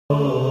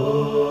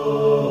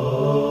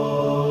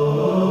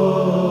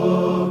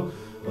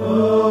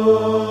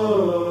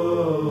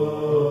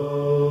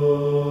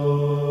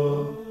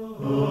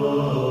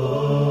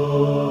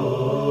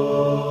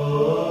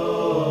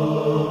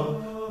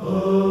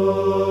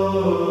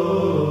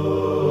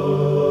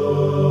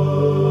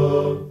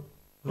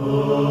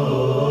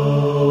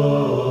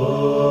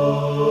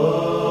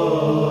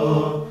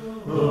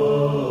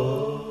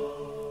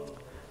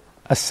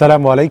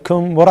Assalamu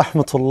alaikum wa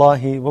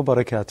rahmatullahi wa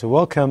barakatuh.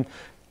 Welcome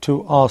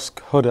to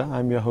Ask Huda.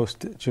 I'm your host,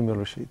 Jamil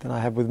Rashid, and I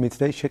have with me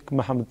today Sheikh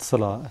Muhammad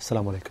Salah.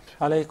 Assalamu alaikum.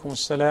 Alaikum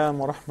assalam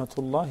wa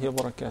rahmatullahi wa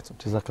barakatuh.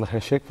 Jazakallah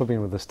khair, Sheikh, for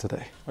being with us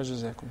today. Wa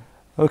jazakum.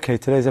 Okay,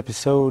 today's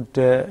episode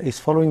is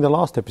following the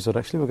last episode,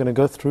 actually. We're going to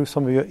go through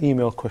some of your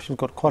email questions.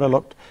 Got quite a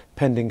lot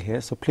pending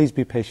here, so please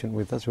be patient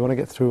with us. We want to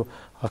get through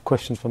our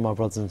questions from our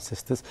brothers and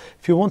sisters.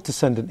 If you want to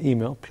send an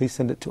email, please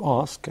send it to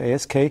ask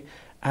at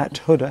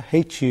huda,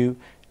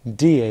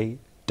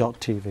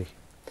 huda.tv.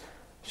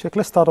 Sheikh,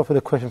 let's start off with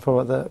a question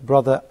from the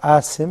brother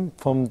Asim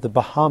from the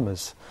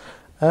Bahamas.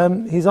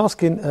 He's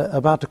asking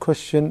about a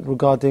question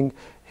regarding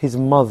his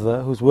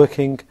mother who's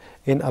working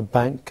in a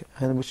bank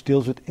and which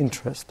deals with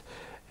interest.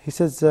 He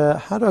says,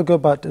 how do I go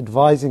about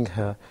advising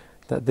her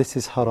that this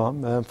is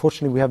haram?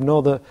 Unfortunately, we have no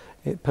other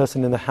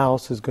person in the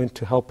house who's going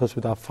to help us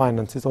with our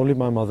finances, only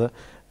my mother.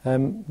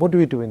 What do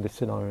we do in this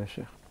scenario,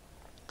 Sheikh?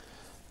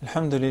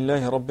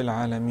 Alhamdulillahi Rabbil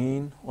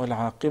Alameen, wal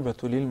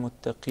aqibatu lil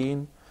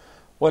muttaqeen,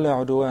 ولا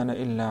عدوان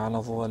إلا على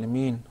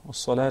الظالمين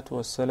والصلاة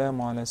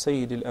والسلام على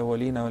سيد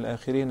الأولين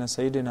والآخرين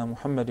سيدنا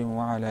محمد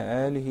وعلى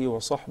آله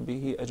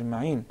وصحبه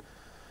أجمعين.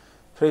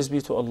 Praise be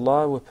to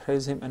Allah, we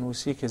praise Him and we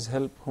seek His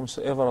help.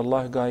 Whomsoever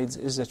Allah guides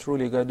is the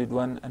truly guided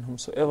one, and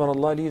whomsoever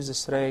Allah leaves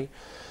astray,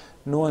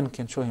 no one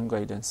can show him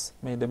guidance.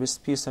 May the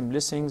best peace and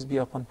blessings be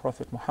upon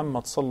Prophet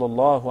Muhammad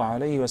sallallahu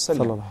alayhi wa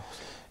sallam.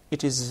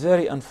 It is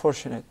very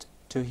unfortunate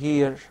to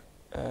hear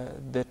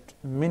that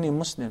many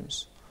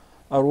Muslims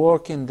are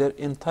working their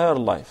entire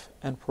life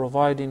and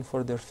providing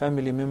for their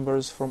family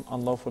members from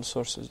unlawful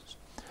sources,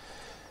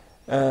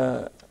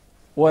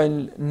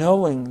 while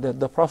knowing that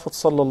the Prophet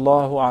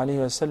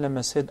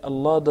ﷺ said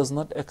Allah does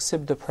not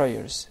accept the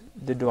prayers,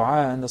 the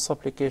dua and the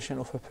supplication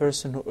of a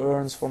person who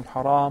earns from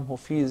haram, who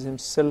feeds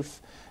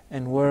himself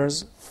and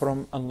wears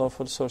from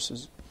unlawful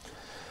sources.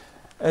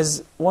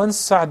 As once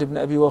Sa'd ibn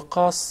Abi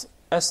Waqqas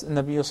asked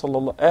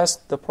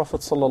the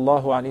Prophet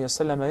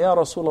ﷺ, Ya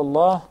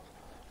Rasulullah,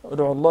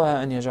 ادعو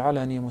الله أن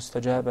يجعلني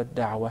مستجاب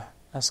الدعوة.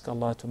 Ask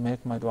Allah to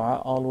make my dua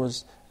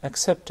always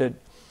accepted.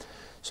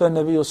 So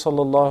Nabi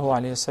sallallahu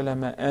alayhi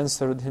wasallam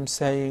answered him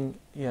saying,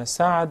 Ya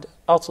Sa'd,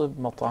 أطب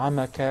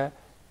مطعمك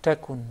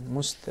تكن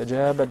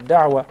مستجاب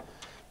الدعوة.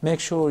 Make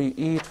sure you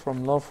eat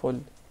from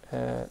lawful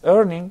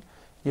earning,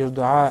 your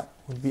dua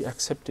will be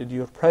accepted,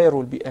 your prayer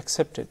will be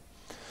accepted.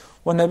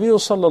 When Nabi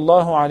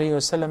sallallahu alayhi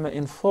wasallam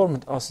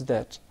informed us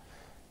that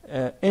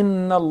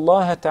إن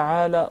الله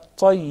تعالى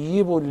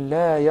طيب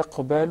لا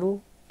يقبل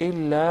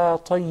إلا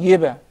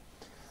طيبا.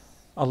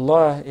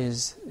 Allah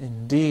is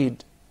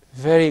indeed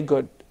very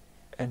good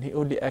and He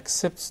only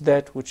accepts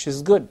that which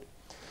is good.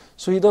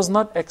 So He does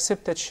not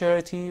accept a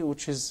charity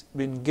which has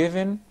been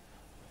given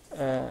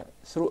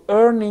through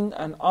earning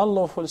an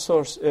unlawful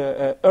source,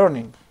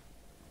 earning,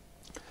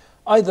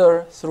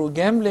 either through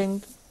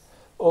gambling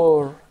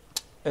or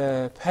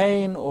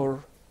paying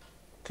or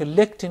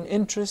collecting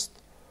interest,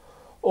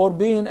 or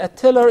being a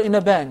teller in a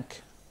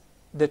bank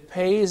that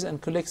pays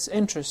and collects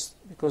interest.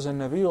 Because the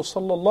Nabi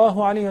sallallahu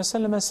alayhi wa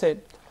sallam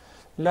said,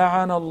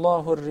 لَعَنَ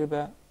اللَّهُ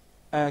الرِّبَى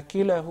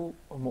آكِلَهُ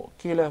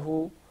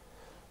وَمُؤْكِلَهُ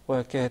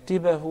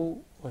وَكَاتِبَهُ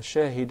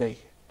وَشَاهِدَيْهِ.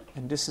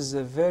 And this is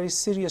a very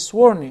serious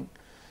warning.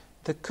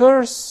 The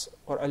curse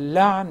or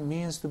al-la'an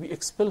means to be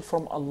expelled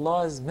from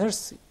Allah's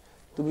mercy,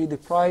 to be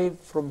deprived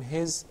from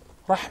His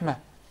rahmah.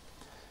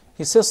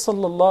 He says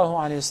sallallahu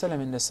alayhi wa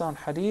sallam in the sound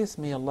hadith,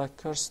 may Allah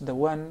curse the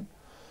one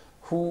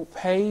who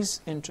pays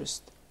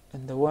interest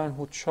and the one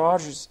who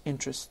charges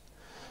interest,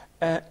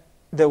 the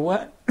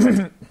one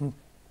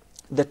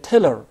the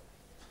teller,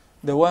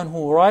 the one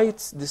who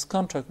writes this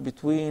contract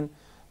between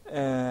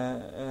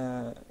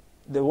the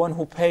one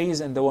who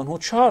pays and the one who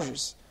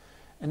charges,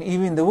 and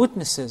even the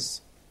witnesses.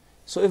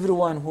 So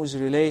everyone who is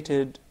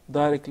related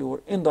directly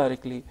or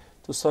indirectly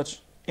to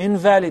such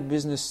invalid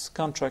business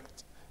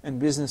contract and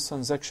business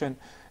transaction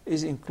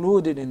is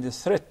included in the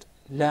threat.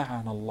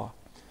 La'an Allah.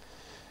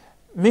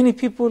 Many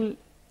people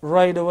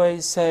right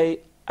away say,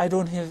 I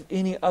don't have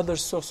any other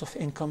source of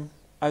income,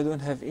 I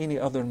don't have any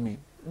other means.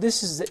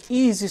 This is the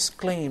easiest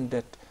claim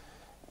that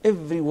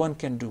everyone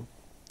can do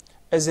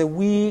as a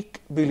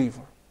weak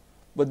believer.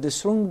 But the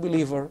strong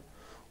believer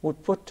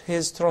would put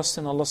his trust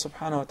in Allah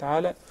subhanahu wa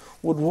ta'ala,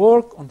 would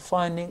work on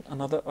finding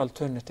another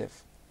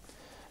alternative.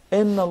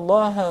 إِنَّ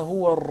اللَّهَ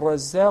هُوَ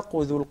الرَّزَّاقُ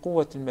ذُو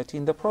الْقُوَّةِ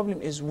الْمَتِينَ. The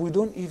problem is we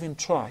don't even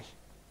try.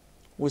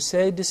 We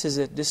say, this is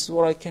it, this is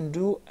what I can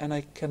do, and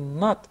I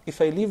cannot. If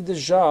I leave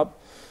this job,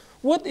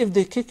 what if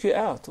they kick you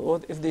out?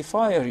 What if they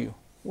fire you?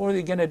 What are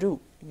you going to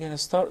do? You're going to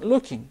start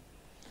looking.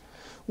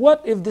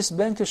 What if this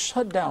bank is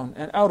shut down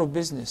and out of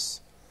business?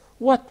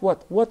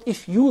 What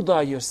if you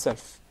die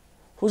yourself?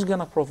 Who's going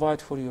to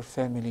provide for your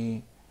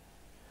family?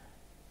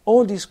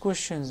 All these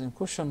questions and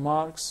question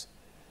marks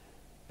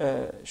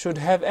should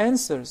have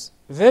answers,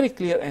 very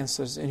clear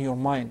answers in your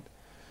mind.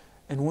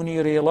 And when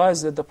you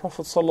realize that the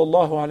Prophet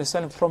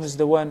ﷺ promised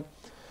the one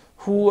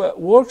who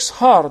works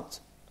hard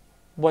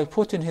by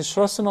putting his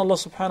trust in Allah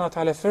subhanahu wa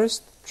ta'ala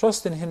first,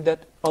 trusting him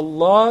that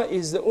Allah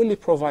is the only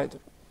provider,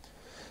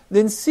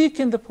 then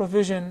seeking the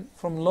provision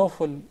from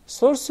lawful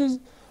sources,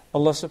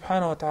 Allah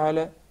subhanahu wa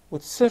ta'ala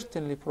would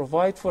certainly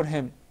provide for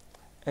him,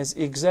 as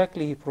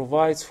exactly He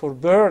provides for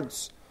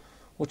birds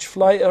which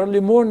fly early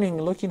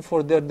morning looking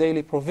for their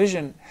daily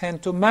provision,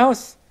 hand to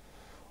mouth,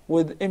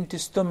 with empty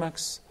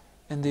stomachs,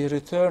 and they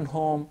return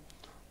home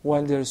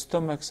while their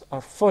stomachs are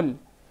full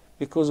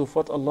because of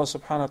what Allah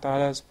subhanahu wa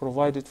ta'ala has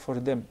provided for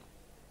them.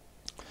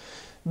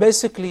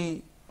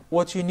 Basically,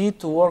 what you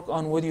need to work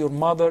on with your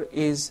mother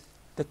is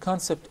the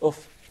concept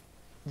of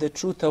the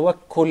true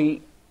tawakkul.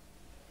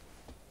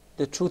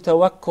 The true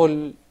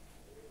tawakkul,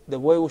 the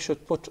way we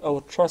should put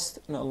our trust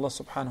in Allah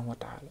subhanahu wa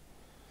ta'ala.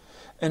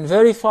 And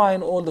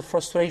verifying all the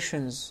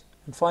frustrations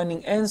and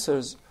finding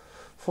answers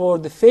for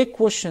the fake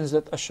questions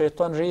that a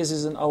shaitan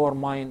raises in our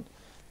mind,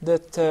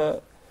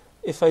 that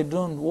if I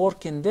don't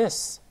work in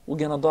this, we're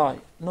going to die.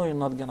 No, you're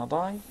not going to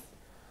die.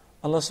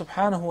 Allah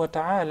subhanahu wa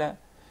ta'ala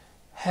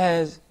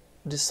has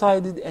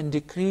decided and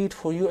decreed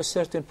for you a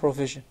certain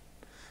provision.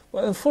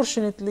 But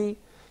unfortunately,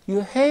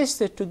 you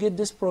hasted to get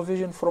this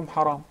provision from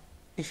haram.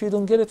 If you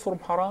don't get it from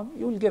haram,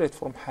 you will get it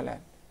from halal.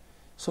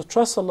 So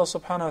trust Allah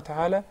subhanahu wa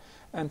ta'ala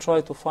and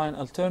try to find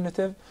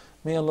alternative.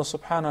 May Allah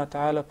subhanahu wa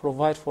ta'ala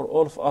provide for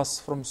all of us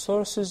from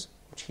sources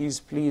which He is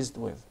pleased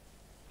with.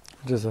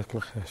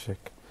 Jazakallah khair,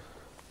 Sheikh.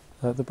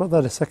 The brother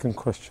had a second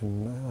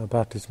question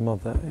about his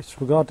mother. It's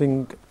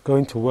regarding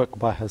going to work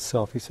by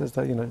herself. He says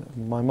that,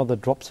 my mother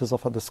drops us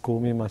off at the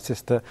school, me and my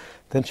sister.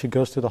 Then she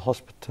goes to the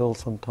hospital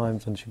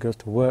sometimes and she goes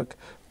to work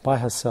by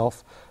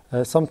herself.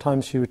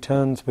 Sometimes she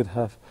returns with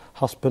her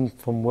husband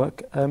from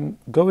work.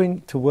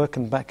 Going to work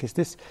and back, is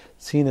this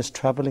seen as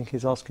traveling?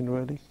 He's asking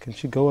really. Can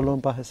she go alone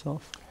by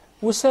herself?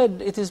 We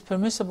said it is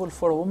permissible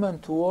for a woman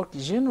to work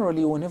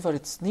generally whenever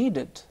it's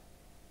needed.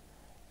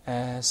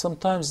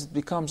 Sometimes it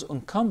becomes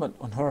incumbent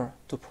on her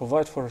to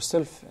provide for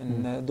herself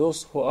and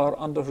those who are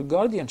under her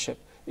guardianship.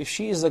 If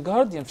she is a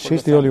guardian for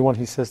she's the only one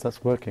he says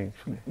that's working.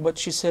 But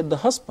she said the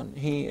husband,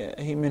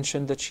 he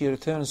mentioned that she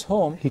returns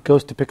home. He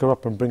goes to pick her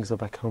up and brings her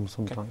back home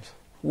sometimes. Okay.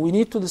 We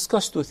need to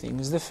discuss two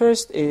things. The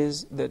first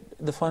is that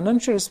the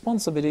financial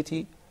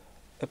responsibility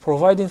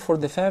providing for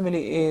the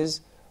family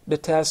is the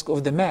task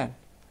of the man.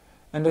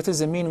 And that is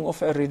the meaning of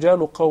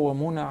الرِّجَالُ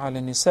قَوَّمُونَ عَلَى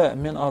النِّسَاءِ.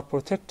 Men are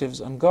protectives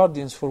and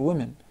guardians for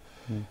women.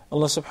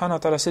 Allah subhanahu wa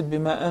ta'ala said,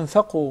 بِمَا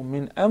أَنفَقُوا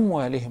مِنْ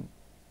أَمْوَالِهِمْ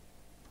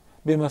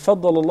بِمَا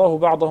فَضَّلَ اللَّهُ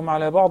بَعْضَهُمْ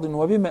عَلَى بَعْضٍ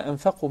وَبِمَا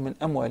أَنفَقُوا مِنْ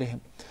أَمْوَالِهِمْ.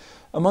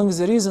 Among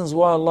the reasons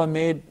why Allah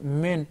made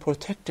men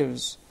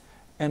protectives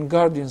and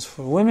guardians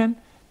for women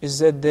is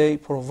that they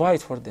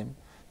provide for them.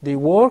 They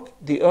work,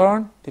 they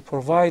earn, they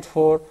provide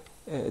for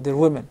their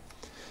women.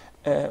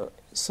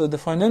 So the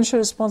financial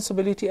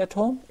responsibility at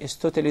home is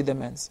totally the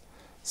man's.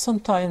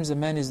 Sometimes the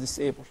man is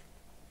disabled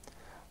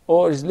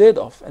or is laid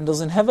off and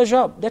doesn't have a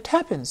job. That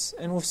happens,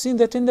 and we've seen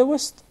that in the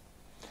West.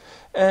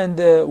 And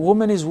the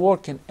woman is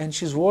working, and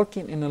she's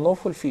working in a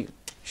lawful field.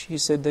 She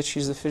said that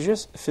she's a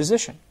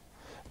physician.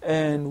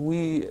 And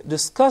we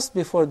discussed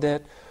before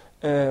that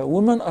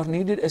women are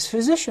needed as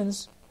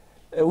physicians.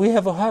 We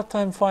have a hard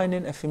time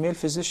finding a female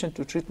physician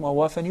to treat my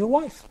wife and your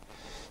wife.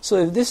 So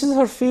if this is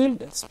her field,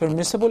 that's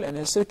permissible and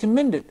it's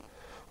recommended,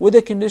 with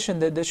the condition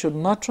that they should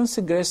not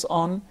transgress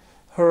on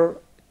her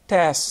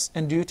tasks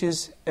and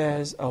duties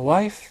as a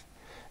wife,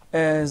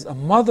 as a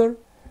mother,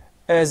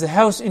 as a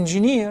house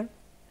engineer.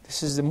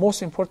 This is the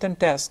most important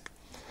task.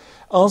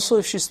 Also,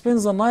 if she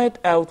spends the night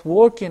out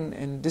working,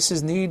 and this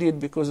is needed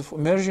because of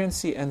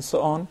emergency and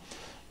so on,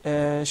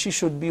 she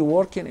should be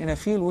working in a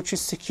field which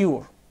is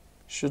secure.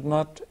 Should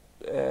not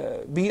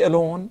be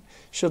alone,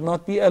 should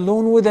not be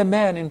alone with a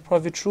man in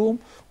private room,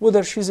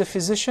 whether she's a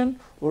physician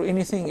or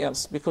anything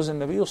else. Because the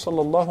Nabi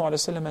sallallahu alaihi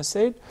wasallam has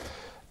said,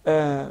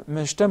 ما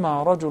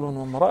اجتمع رجل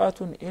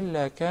وامرأة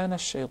إلا كان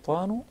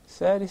الشيطان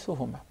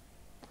ثالثهما.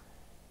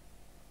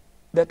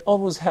 That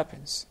always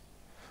happens.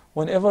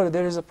 Whenever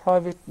there is a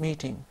private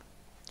meeting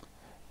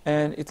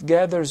and it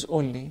gathers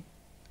only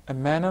a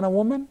man and a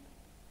woman,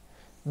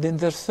 then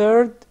the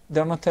third,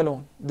 they're not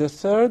alone. The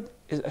third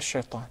is a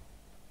shaitan.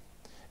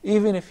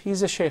 Even if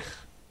he's a sheikh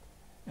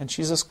and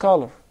she's a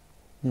scholar,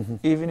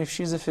 even if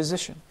she's a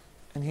physician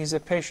and he's a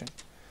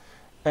patient.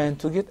 And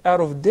to get out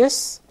of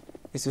this,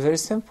 it's very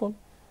simple.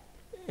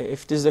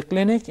 If there's a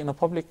clinic in a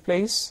public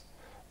place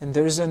and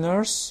there is a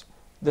nurse,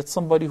 that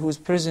somebody who is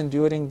present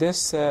during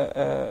this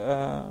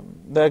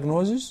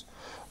diagnosis,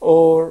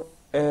 or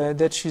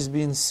that she's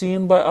been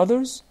seen by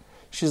others,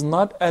 she's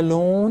not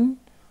alone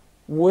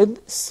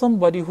with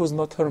somebody who's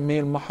not her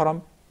male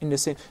mahram in the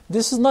same.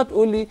 This is not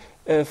only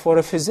for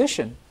a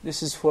physician,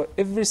 this is for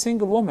every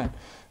single woman.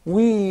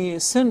 We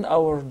send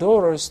our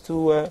daughters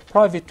to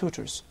private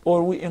tutors,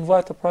 or we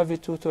invite a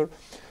private tutor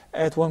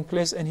at one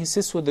place and he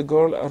sits with the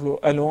girl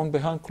alone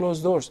behind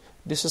closed doors.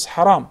 This is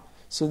haram.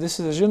 So this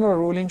is a general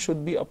ruling,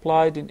 should be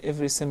applied in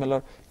every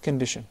similar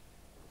condition.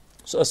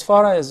 So as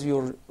far as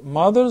your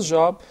mother's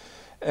job,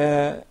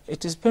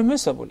 it is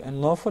permissible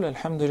and lawful,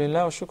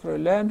 alhamdulillah wa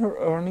shukrulillah, and her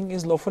earning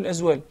is lawful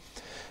as well.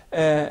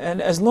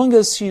 And as long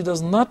as she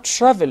does not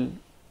travel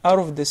out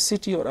of the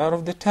city or out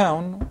of the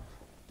town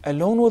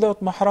alone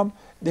without mahram,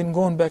 then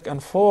going back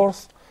and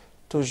forth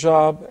to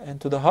job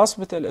and to the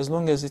hospital, as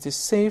long as it is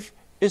safe,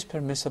 is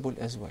permissible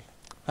as well.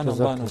 And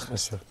Allah knows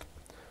best.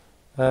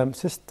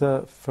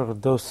 Sister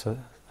Ferdosa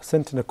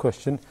sent in a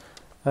question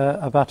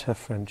about her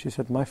friend. She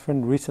said, my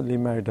friend recently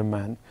married a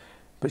man,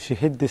 but she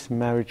hid this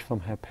marriage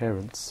from her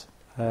parents.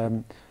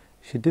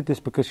 She did this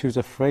because she was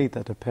afraid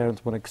that her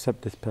parents won't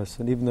accept this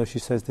person, even though she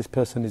says this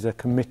person is a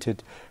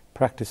committed,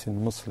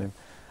 practicing Muslim.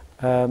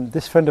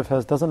 This friend of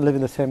hers doesn't live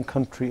in the same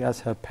country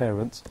as her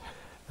parents,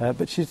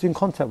 but she's in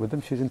contact with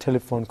them. She's in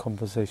telephone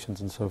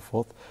conversations and so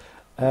forth.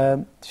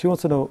 She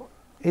wants to know,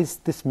 is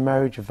this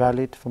marriage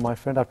valid for my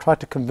friend? I've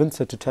tried to convince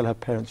her to tell her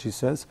parents, she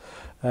says.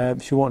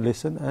 She won't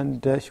listen,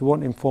 and she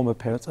won't inform her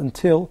parents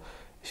until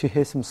she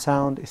hears some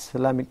sound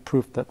Islamic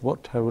proof that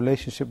what her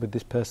relationship with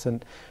this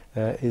person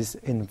is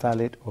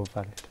invalid or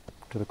valid,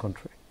 to the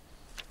contrary.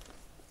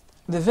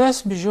 The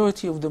vast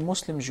majority of the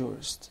Muslim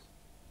jurists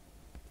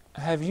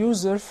have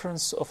used the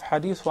reference of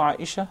Hadith wa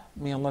Aisha,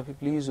 may Allah be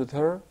pleased with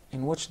her,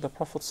 in which the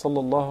Prophet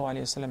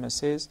ﷺ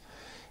says,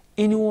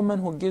 any woman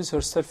who gives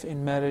herself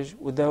in marriage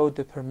without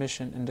the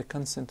permission and the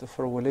consent of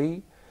her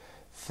wali,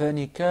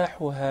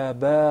 فَنِكَاحُهَا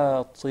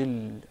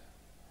بَاطِلٌ.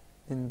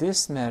 In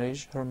this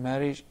marriage, her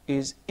marriage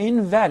is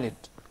invalid.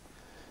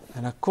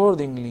 And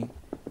accordingly,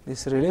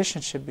 this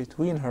relationship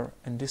between her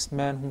and this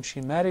man whom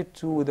she married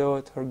to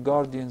without her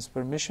guardian's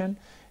permission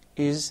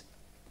is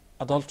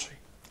adultery.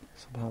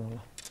 SubhanAllah.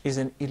 Is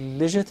an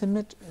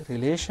illegitimate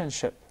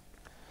relationship.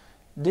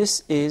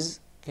 This is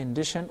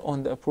conditioned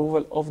on the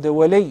approval of the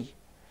wali.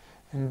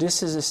 And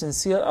this is a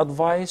sincere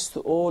advice to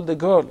all the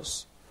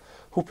girls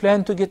who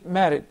plan to get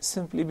married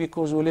simply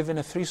because we live in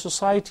a free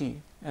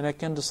society and I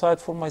can decide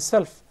for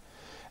myself.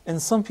 And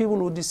some people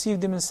will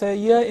deceive them and say,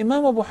 yeah,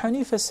 Imam Abu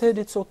Hanifa said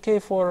it's okay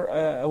for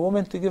a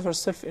woman to give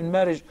herself in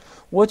marriage.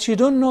 What you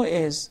don't know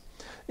is,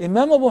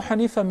 Imam Abu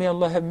Hanifa, may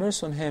Allah have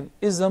mercy on him,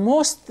 is the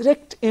most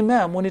strict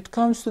Imam when it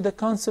comes to the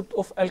concept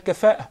of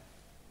al-kafa'ah.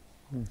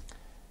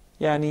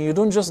 Yani you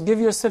don't just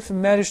give yourself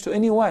in marriage to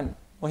anyone.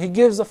 When he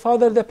gives the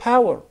father the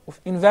power of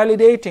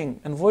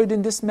invalidating and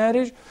voiding this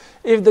marriage,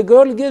 if the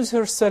girl gives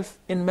herself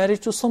in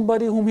marriage to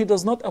somebody whom he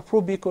does not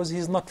approve because he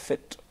is not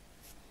fit.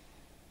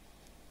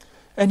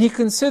 And he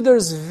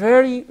considers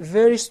very,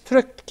 very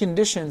strict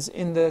conditions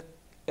in the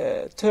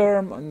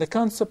term and the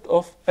concept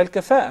of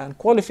al-kafa'ah and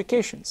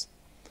qualifications.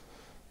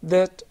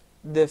 That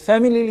the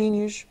family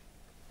lineage,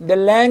 the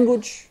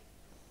language,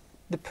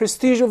 the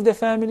prestige of the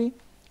family,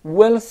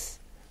 wealth,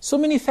 so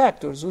many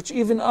factors which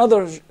even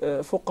other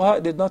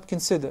fuqaha did not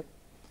consider.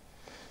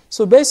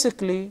 So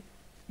basically,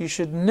 you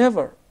should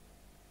never,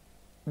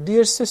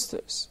 dear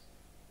sisters,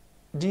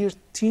 dear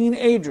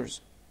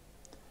teenagers,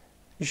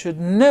 you should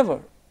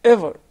never,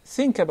 ever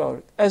think about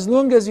it. As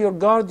long as your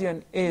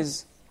guardian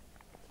is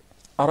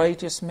a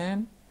righteous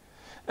man,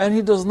 and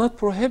he does not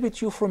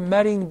prohibit you from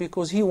marrying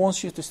because he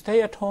wants you to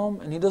stay at home,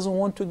 and he doesn't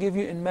want to give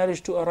you in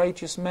marriage to a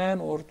righteous man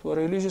or to a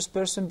religious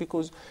person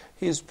because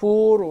he is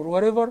poor or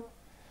whatever,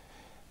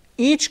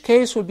 each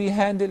case will be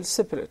handled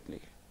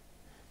separately.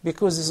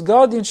 Because his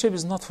guardianship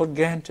is not for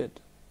granted.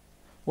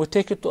 We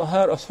take it to a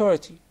higher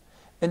authority.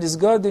 And his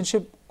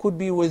guardianship could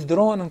be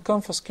withdrawn and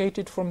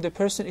confiscated from the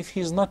person if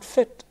he is not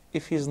fit,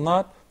 if he is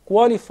not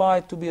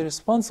qualified to be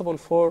responsible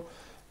for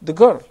the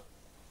girl. It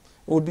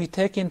would be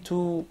taken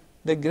to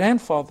the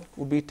grandfather,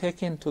 would be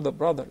taken to the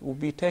brother, would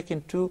be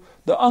taken to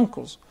the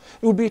uncles,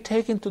 it would be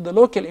taken to the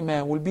local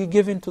imam, would be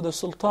given to the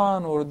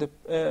sultan or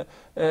the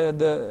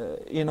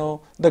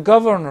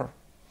governor,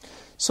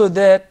 so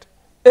that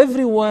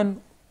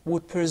everyone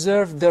would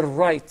preserve their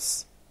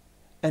rights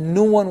and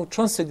no one would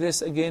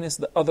transgress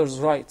against the other's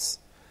rights.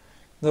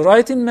 The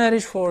right in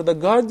marriage for the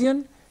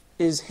guardian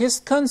is his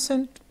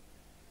consent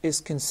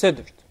is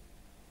considered.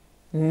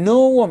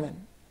 No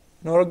woman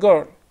nor a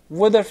girl,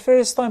 whether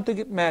first time to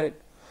get married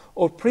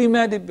or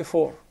pre-married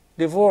before,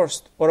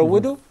 divorced or a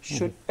widow,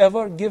 should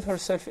ever give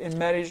herself in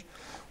marriage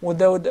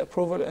without the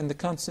approval and the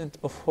consent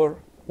of her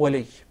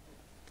wali.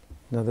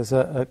 Now there's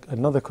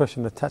another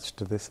question attached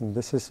to this, and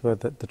this is where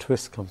the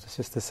twist comes. The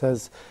sister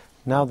says,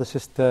 now the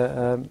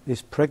sister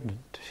is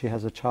pregnant, she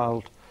has a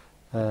child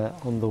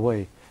on the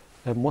way.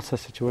 What's her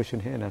situation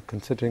here now,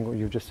 considering what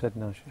you've just said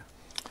now, Sheikh?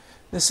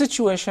 The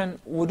situation,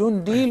 we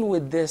don't deal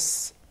with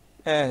this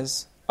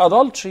as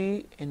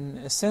adultery in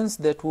a sense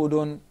that we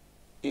don't,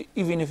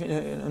 even if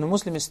in a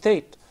Muslim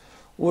state,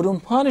 we don't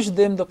punish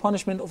them the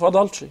punishment of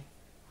adultery.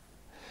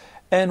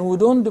 And we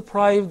don't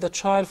deprive the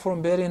child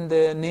from bearing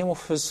the name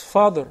of his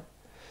father,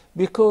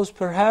 because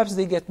perhaps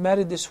they get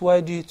married this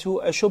way due to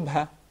a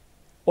shubha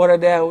or a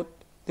doubt,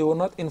 they were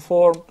not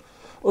informed,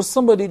 Or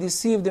somebody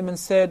deceived them and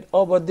said,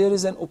 oh, but there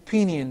is an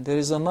opinion, there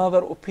is another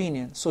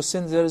opinion. So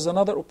since there is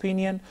another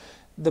opinion,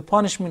 the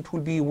punishment will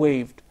be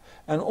waived.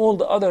 And all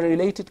the other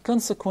related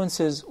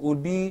consequences will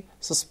be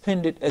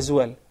suspended as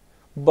well.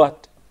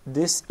 But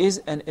this is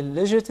an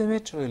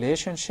illegitimate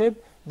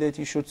relationship that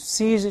you should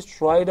seize it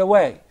right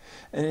away.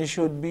 And you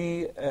should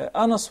be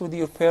honest with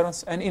your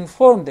parents and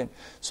inform them.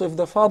 So if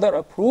the father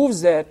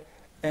approves that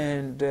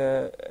and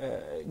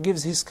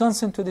gives his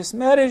consent to this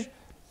marriage,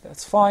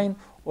 that's fine.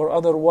 Or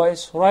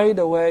otherwise, right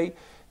away,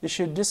 you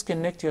should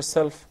disconnect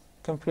yourself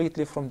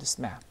completely from this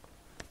man.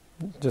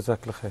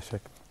 Jazakallah khair,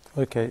 Sheikh.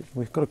 Okay,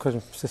 we've got a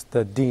question from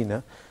Sister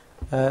Dina.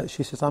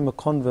 She says, I'm a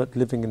convert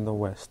living in the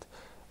West.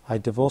 I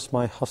divorced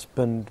my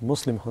husband,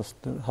 Muslim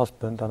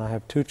husband, and I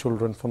have 2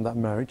 children from that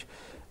marriage.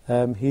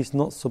 He's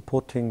not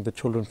supporting the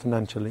children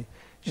financially.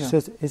 She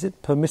says, is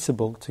it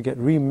permissible to get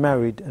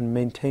remarried and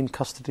maintain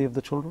custody of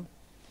the children?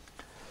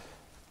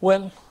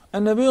 Well,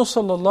 An-Nabi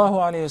sallallahu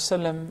alayhi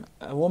wasallam,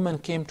 a woman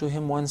came to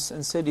him once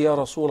and said, Ya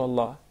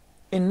Rasulullah,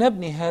 inna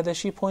ibni hada,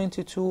 she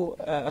pointed to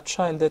a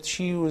child that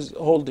she was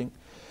holding.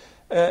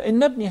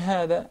 Inna ibni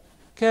hada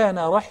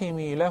kana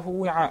rahimi lahu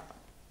wi'a.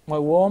 My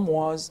womb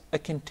was a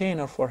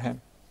container for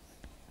him.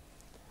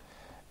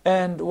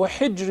 And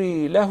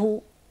وحجري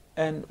له,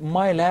 and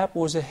my lap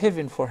was a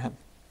heaven for him.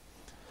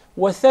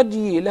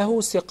 وثدي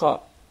له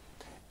سقاء,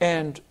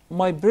 and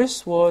my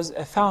breast was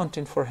a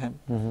fountain for him.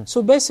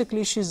 So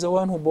basically she's the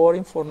one who bore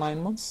him for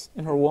 9 months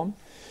in her womb.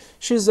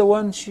 She's the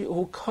one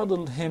who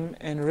cuddled him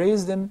and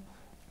raised him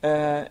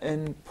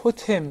and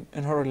put him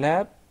in her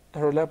lap.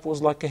 Her lap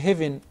was like a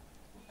heaven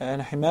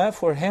and hima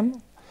for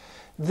him.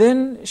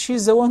 Then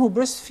she's the one who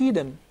breastfed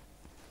him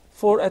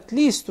for at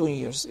least 2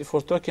 years, if we're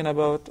talking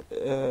about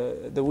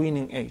the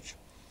weaning age.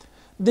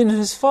 Then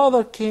his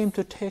father came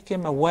to take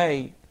him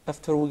away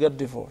after we got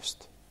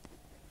divorced.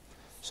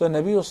 So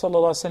Nabi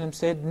sallallahu alaihi wasallam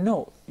said,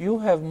 no, you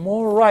have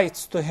more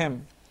rights to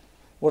him.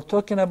 We're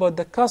talking about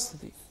the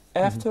custody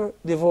after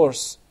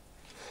divorce.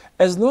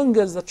 As long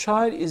as the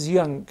child is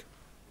young.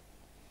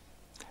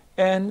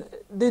 And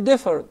they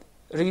differed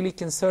really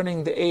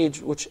concerning the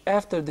age, which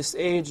after this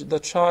age, the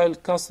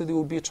child custody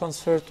will be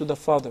transferred to the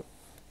father.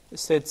 They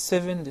said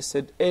 7, they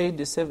said 8,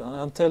 they said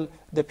until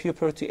the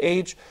puberty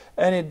age.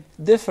 And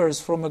it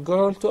differs from a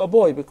girl to a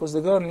boy, because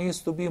the girl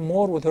needs to be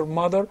more with her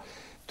mother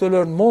to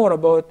learn more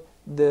about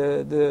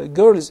the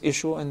girl's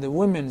issue and the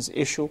women's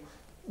issue,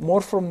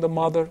 more from the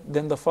mother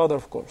than the father,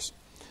 of course.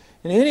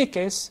 In any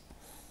case,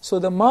 so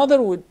the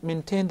mother would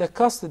maintain the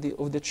custody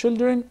of the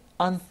children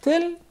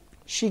until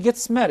she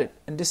gets married.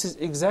 And this is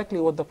exactly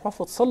what the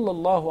Prophet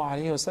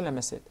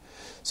ﷺ said.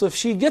 So if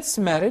she gets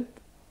married,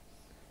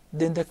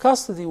 then the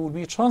custody will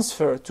be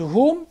transferred to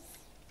whom?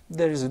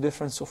 There is a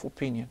difference of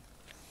opinion.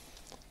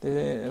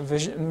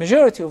 The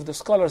majority of the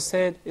scholars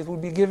said it will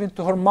be given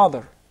to her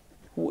mother,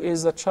 who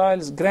is the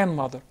child's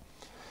grandmother.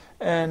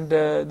 And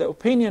the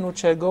opinion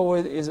which I go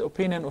with is the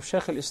opinion of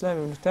Shaykh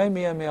al-Islam ibn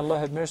Taymiyyah, may Allah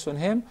have mercy on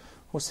him,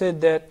 who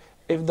said that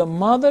if the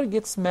mother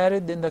gets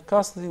married, then the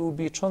custody will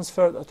be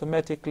transferred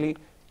automatically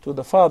to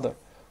the father,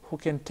 who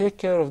can take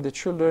care of the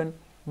children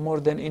more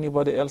than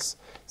anybody else,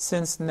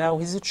 since now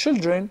his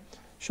children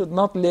should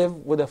not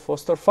live with a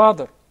foster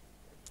father,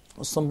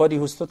 or somebody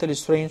who's totally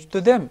strange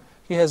to them.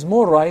 He has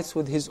more rights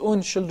with his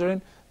own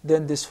children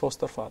than this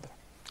foster father,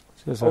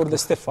 or the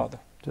stepfather.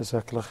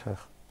 Jazakallah khair.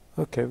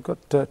 Okay, we've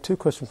got 2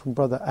 questions from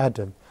Brother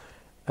Adam.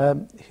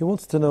 He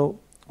wants to know,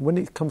 when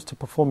it comes to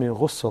performing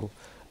ghusl,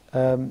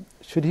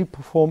 should he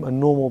perform a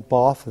normal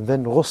bath and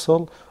then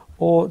ghusl,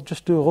 or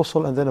just do a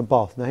ghusl and then a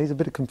bath? Now he's a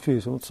bit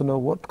confused. He wants to know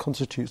what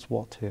constitutes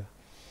what here.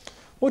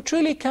 What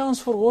really counts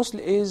for ghusl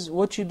is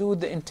what you do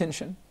with the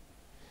intention.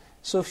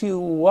 So if you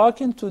walk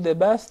into the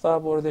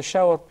bathtub or the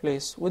shower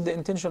place with the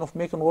intention of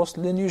making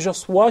ghusl, then you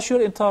just wash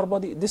your entire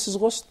body. This is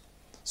ghusl.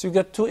 So you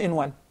get 2 in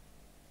 1.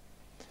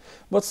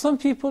 But some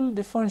people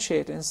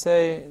differentiate and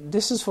say,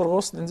 this is for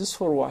ghusl and this is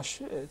for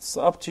wash. It's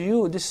up to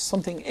you. This is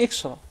something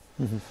extra.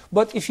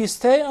 But if you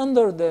stay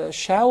under the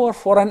shower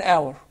for an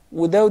hour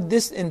without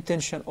this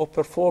intention of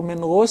performing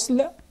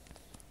ghusl,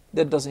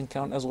 that doesn't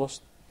count as ghusl.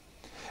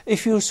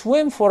 If you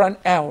swim for an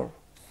hour,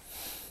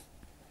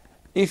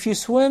 if you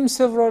swim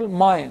several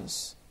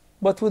miles,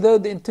 but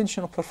without the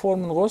intention of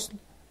performing ghusl,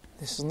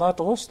 this is not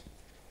ghusl.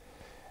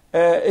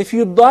 If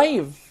you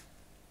dive,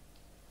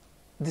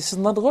 this is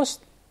not ghusl.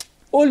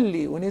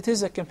 Only when it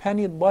is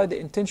accompanied by the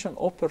intention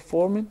of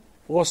performing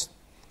ghusl.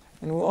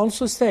 And we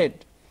also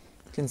said,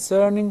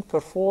 concerning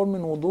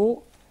performing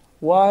wudu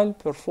while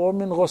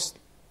performing ghusl,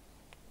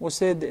 we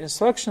said the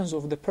instructions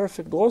of the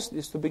perfect ghusl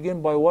is to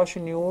begin by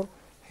washing your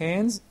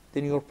hands,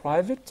 then your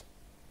private,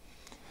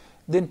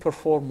 then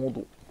perform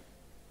wudu.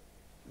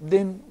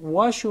 Then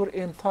wash your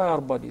entire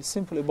body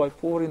simply by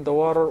pouring the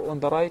water on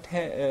the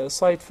right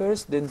side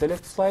first, then the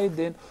left side,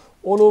 then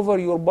all over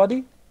your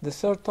body. The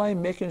 3rd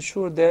time, making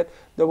sure that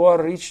the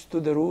water reaches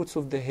to the roots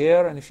of the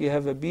hair, and if you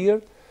have a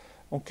beard,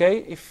 okay,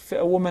 if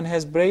a woman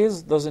has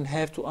braids, doesn't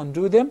have to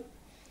undo them.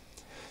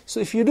 So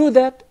if you do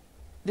that,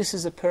 this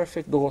is a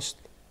perfect ghusl.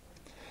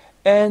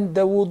 And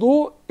the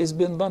wudu is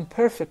being done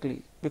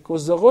perfectly.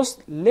 because the ghusl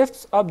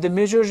lifts up the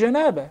major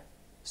janaba.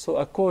 So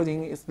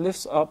accordingly, it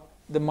lifts up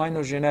the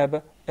minor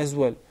janaba as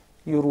well.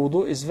 Your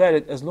wudu is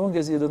valid as long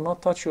as you did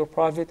not touch your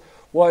private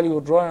while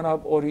you're drying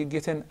up or you're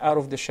getting out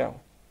of the shower.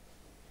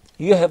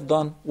 You have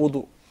done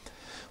wudu.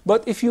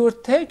 But if you were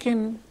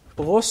taking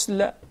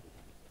ghusl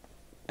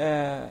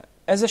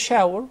as a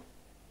shower,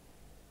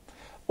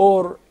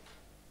 or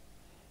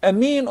a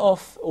mean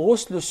of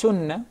ghusl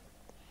sunnah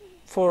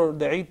for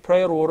the Eid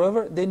prayer or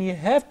whatever, then you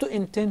have to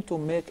intend to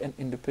make an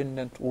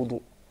independent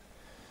wudu.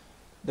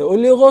 The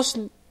only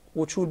ghusl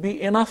which will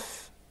be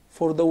enough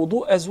for the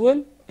wudu as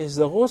well is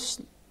the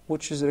ghusl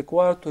which is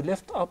required to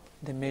lift up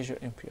the major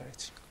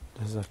impurity.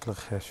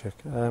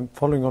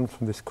 Following on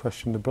from this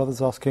question, the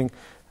brother's asking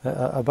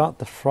about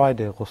the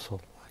Friday ghusl.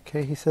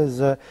 Okay, he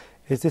says,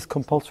 is this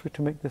compulsory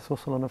to make this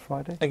ghusl on a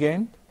Friday?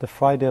 Again? The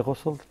Friday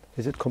ghusl,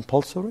 is it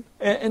compulsory?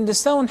 In the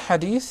sound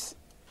hadith,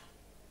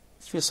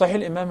 في صحيح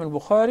الإمام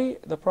البخاري,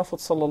 the Prophet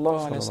صلى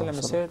الله عليه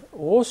وسلم said,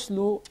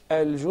 غسل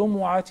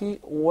الجمعة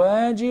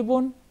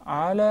واجب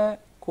على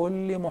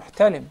كل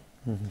محتلم.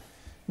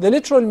 The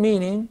literal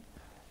meaning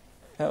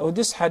of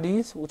this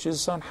hadith, which is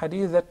some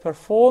hadith, that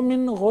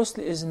performing ghusl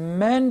is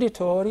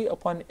mandatory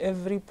upon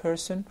every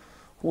person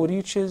who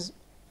reaches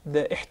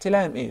the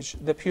ihtilam age,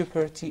 the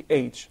puberty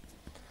age.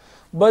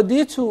 But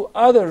due to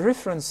other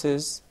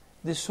references,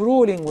 this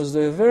ruling was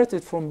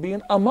diverted from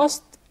being a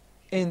must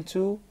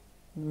into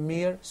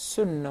mere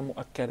sunnah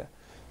mu'akkada.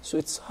 So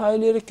it's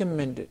highly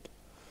recommended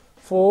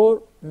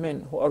for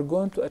men who are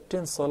going to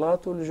attend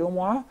Salatul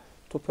Jumu'ah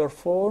to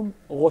perform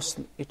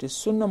ghusl. It is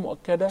sunnah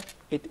mu'akkada,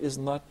 it is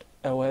not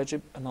a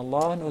wajib, and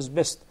Allah knows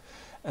best.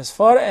 As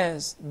far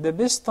as the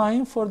best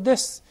time for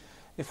this,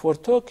 if we're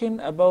talking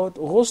about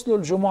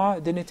Ghuslul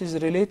Jumu'ah, then it is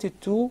related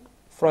to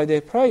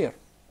Friday prayer.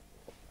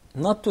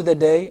 Not to the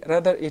day,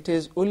 rather it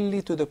is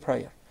only to the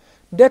prayer.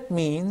 That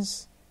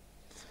means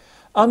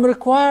I'm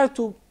required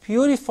to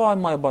purify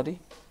my body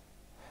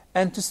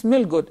and to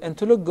smell good and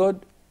to look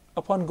good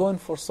upon going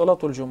for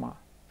Salatul Jumu'ah.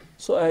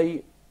 So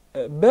I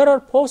better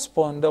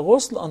postpone the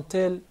ghusl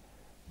until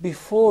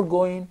before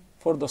going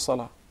for the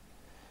Salah.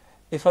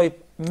 If I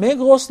make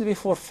ghusl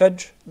before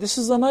Fajr, this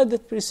is the night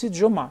that precedes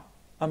Jumu'ah,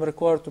 I'm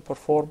required to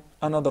perform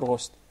another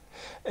ghusl.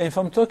 If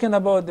I'm talking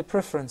about the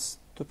preference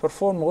to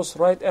perform ghusl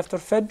right after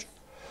Fajr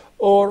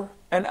or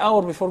an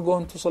hour before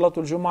going to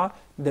Salatul Jumu'ah,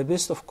 the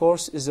best of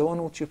course is the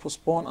one which you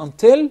postpone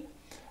until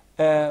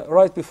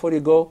right before you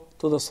go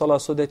to the Salah,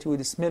 so that you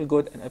will smell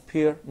good and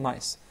appear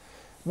nice.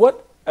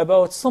 What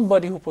about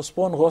somebody who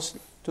postponed ghusl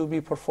to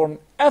be performed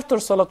after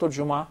Salatul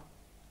Jumu'ah?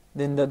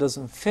 Then that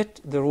doesn't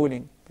fit the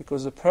ruling,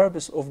 because the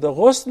purpose of the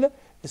ghusl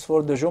is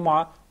for the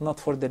Jumu'ah, not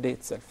for the day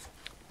itself.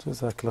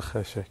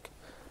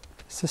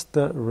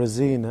 Sister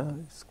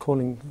Razina is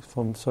calling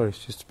from,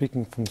 she's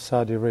speaking from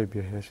Saudi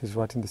Arabia here. She's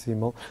writing this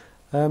email.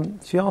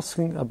 She's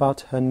asking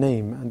about her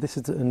name, and this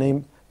is a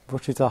name,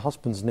 which is her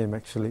husband's name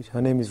actually.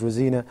 Her name is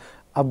Razina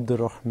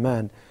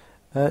Abdurrahman.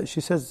 She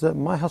says that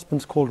my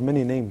husband's called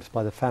many names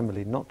by the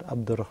family, not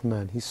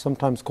Abdurrahman. He's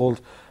sometimes called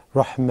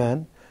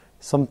Rahman,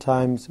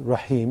 sometimes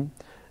Rahim.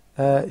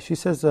 She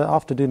says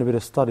after doing a bit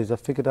of studies, I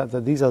figured out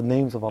that these are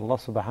names of Allah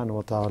subhanahu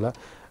wa ta'ala.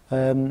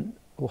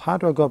 How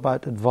do I go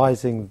about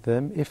advising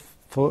them if,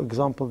 for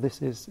example,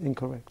 this is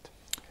incorrect?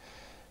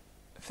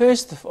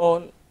 First of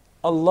all,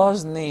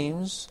 Allah's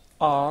names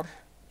are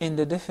in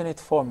the definite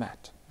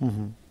format.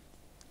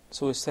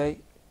 So we say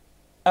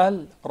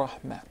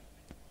Al-Rahman,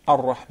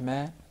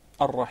 Ar-Rahman,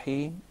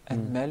 Ar-Rahim,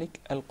 Al-Malik,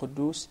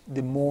 Al-Quddus,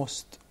 the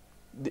most,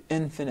 the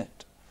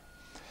infinite.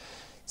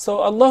 So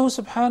Allah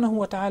subhanahu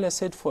wa ta'ala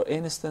said, for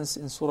instance,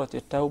 in Surah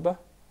At-Tawbah,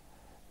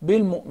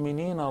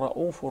 بِالْمُؤْمِنِينَ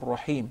رَؤُوفُ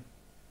الرَّحِيمُ,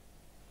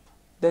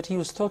 that he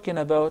was talking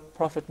about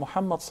Prophet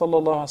Muhammad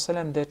sallallahu alaihi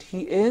wasallam, that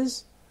he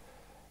is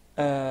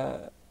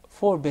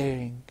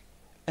forbearing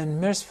and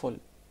merciful,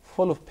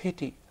 full of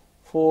pity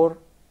for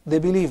the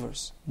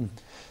believers.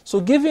 So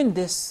given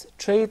this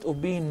trait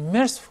of being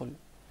merciful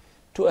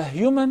to a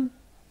human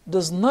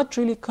does not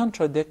really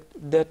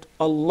contradict that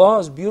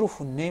Allah's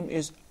beautiful name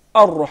is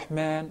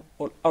Ar-Rahman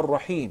or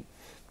Ar-Rahim,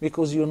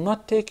 because you're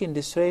not taking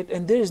this trait,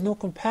 and there is no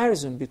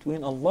comparison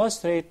between Allah's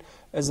trait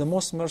as the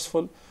most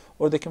merciful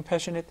or the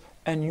compassionate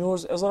and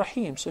yours as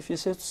Rahim. So if you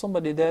say to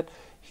somebody that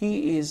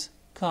he is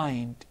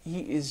kind, he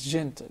is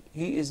gentle,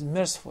 he is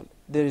merciful,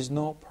 there is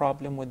no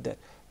problem with that.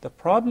 The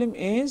problem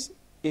is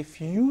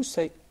if you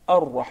say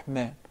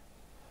Ar-Rahman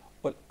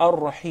or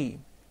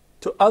Ar-Rahim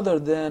to other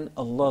than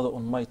Allah the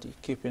Almighty,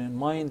 keeping in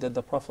mind that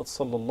the Prophet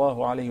sallallahu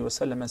alaihi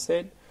wasallam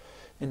said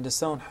in the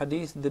sound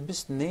hadith, the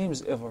best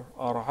names ever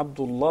are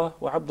Abdullah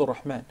wa Abdul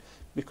Rahman,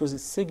 because it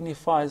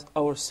signifies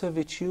our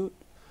servitude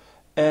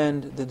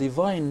and the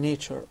divine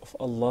nature of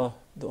Allah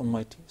the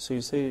Almighty. So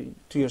you say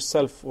to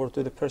yourself or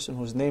to the person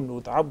who's named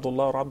with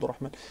Abdullah or Abdul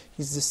Rahman,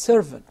 he's the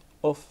servant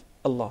of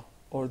Allah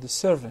or the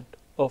servant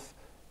of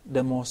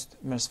the most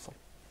merciful.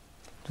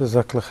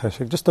 Jazakallah khair,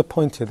 Sheikh. Just a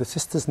point here, the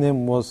sister's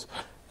name was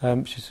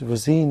she's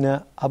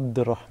Razina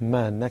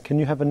Abdurrahman. Now can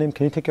you have a name,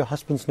 can you take your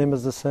husband's name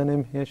as the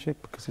surname here,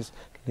 Sheikh, because it's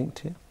linked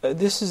here?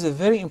 This is a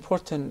very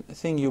important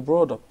thing you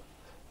brought up.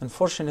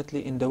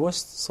 Unfortunately, in the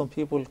West, some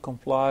people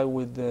comply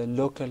with the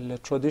local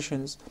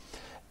traditions,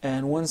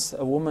 and once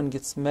a woman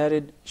gets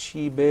married,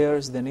 she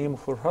bears the name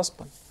of her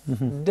husband.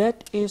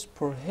 That is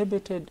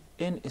prohibited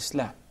in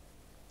Islam.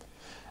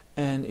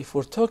 And if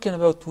we're talking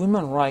about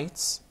women's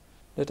rights,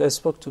 that I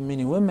spoke to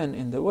many women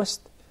in the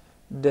West,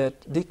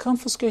 that they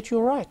confiscate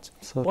your right.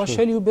 So Why true.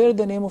 shall you bear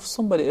the name of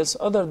somebody else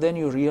other than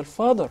your real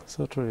father?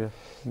 So true,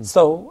 yeah.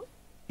 So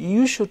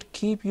you should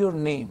keep your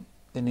name,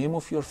 the name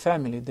of your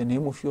family, the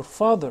name of your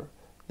father,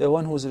 the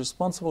one who is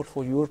responsible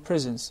for your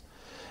presence.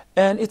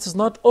 And it is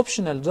not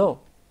optional though.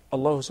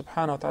 Allah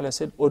subhanahu wa ta'ala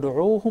said,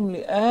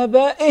 "Ud'uuhum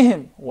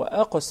li'ābā'ihim wa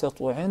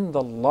aqsatu 'inda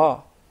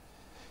Allah."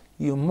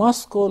 You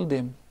must call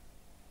them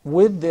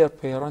with their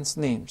parents'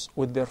 names,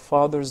 with their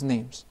father's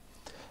names.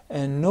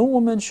 And no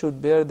woman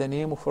should bear the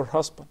name of her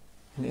husband.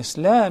 In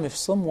Islam, if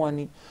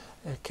someone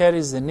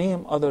carries the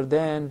name other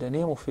than the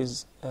name of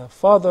his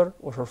father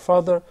or her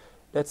father,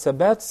 that's a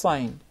bad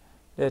sign.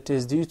 That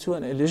is due to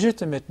an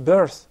illegitimate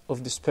birth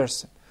of this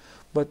person.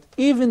 But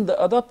even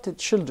the adopted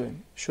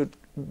children should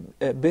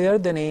bear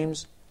the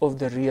names of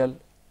the real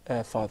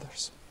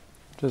fathers.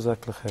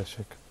 Jazakallah khair,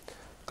 Sheikh.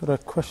 Got a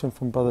question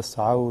from Brother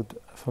Saud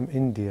from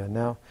India.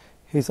 Now,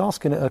 he's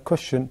asking a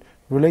question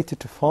related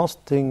to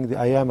fasting the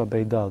Ayyam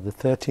al-Bayda, the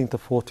 13th, the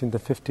 14th, the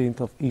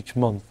 15th of each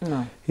month.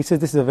 No. He says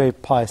this is a very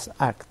pious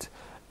act.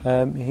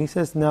 He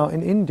says now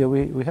in India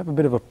we have a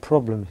bit of a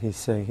problem, he's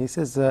saying. He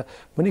says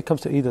when it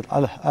comes to Eid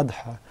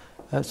al-Adha,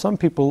 some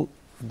people,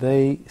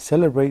 they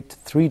celebrate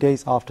 3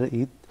 days after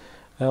Eid,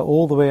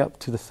 all the way up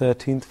to the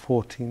 13th,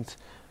 14th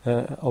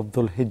of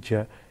Dhul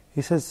Hijjah.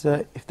 He says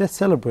if they're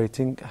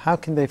celebrating, how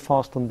can they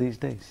fast on these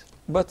days?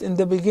 But in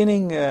the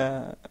beginning,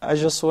 I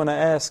just want to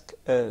ask,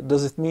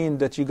 does it mean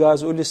that you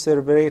guys only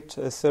celebrate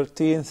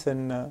 13th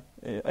and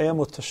Ayyam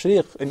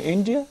al-Tashriq in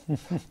India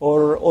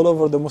or all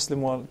over the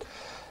Muslim world?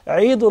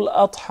 Eid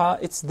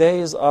al-Adha, its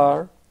days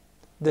are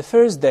the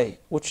first day,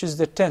 which is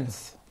the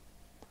 10th.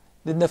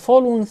 Then the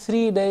following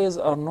 3 days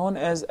are known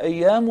as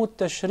Ayyam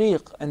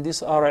al-Tashriq, and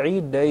these are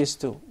Eid days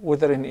too,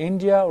 whether in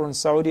India or in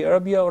Saudi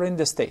Arabia or in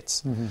the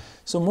States.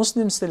 So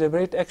Muslims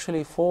celebrate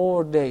actually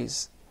 4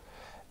 days.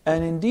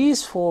 And in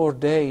these 4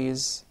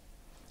 days,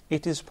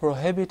 it is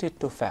prohibited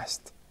to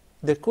fast.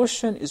 The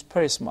question is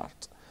very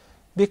smart.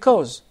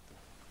 Because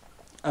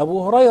Abu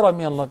Hurairah,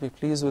 may Allah be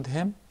pleased with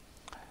him,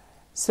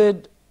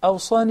 said,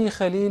 أوصاني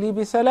خليلي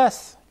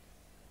بثلاث.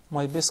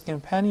 My best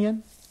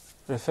companion,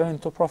 referring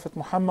to Prophet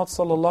Muhammad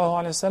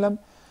sallallahu alaihi wasallam,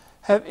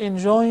 have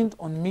enjoined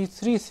on me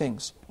 3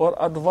 things, or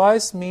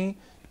advised me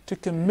to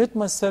commit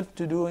myself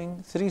to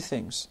doing 3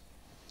 things.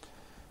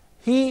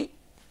 He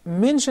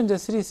mentioned the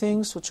 3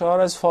 things which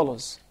are as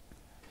follows.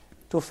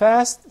 To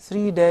fast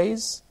 3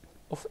 days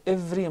of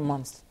every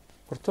month.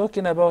 We're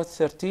talking about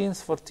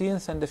 13th,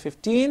 14th and the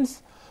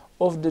 15th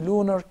of the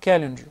lunar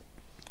calendar.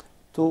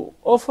 To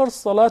offer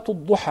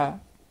Salatul Duha,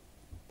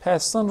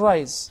 past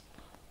sunrise,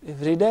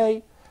 every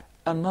day,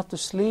 and not to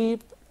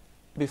sleep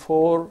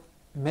before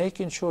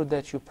making sure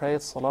that you pray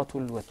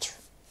Salatul Witr.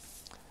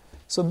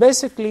 So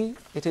basically,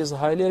 it is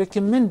highly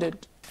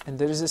recommended, and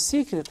there is a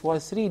secret why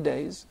 3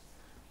 days.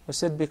 We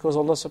said because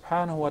Allah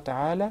subhanahu wa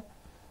ta'ala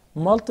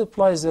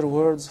multiplies the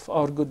rewards of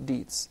our good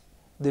deeds.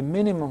 The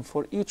minimum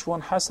for each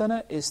one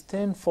hasana is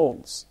 10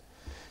 folds.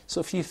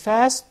 So if you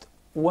fast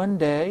 1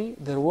 day,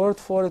 the reward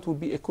for it will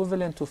be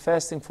equivalent to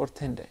fasting for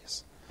 10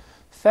 days.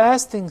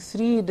 Fasting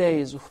 3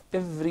 days of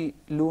every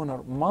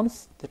lunar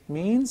month, that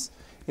means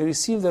you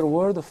receive the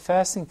reward of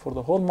fasting for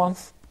the whole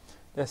month.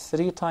 That's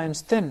 3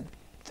 times 10,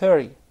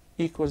 30,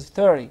 equals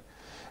 30.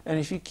 And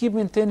if you keep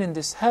maintaining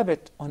this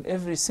habit on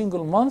every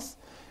single month,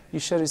 you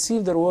shall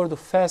receive the reward of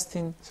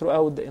fasting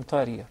throughout the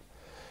entire year.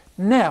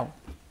 Now,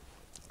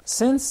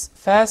 since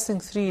fasting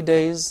 3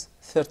 days,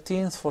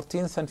 13th,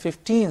 14th and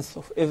 15th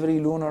of every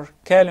lunar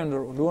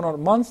calendar or lunar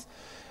month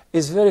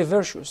is very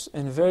virtuous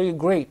and very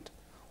great,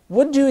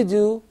 what do you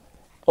do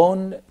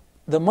on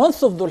the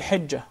month of Dhul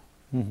Hijjah,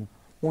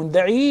 when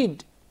the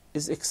Eid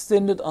is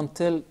extended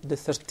until the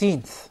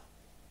 13th,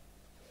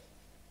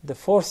 the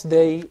 4th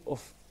day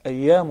of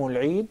Ayyamul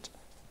Eid?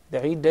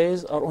 The Eid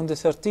days are on the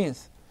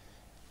 13th.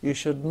 You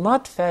should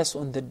not fast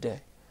on that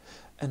day.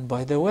 And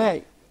by the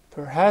way,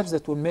 perhaps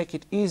that will make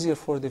it easier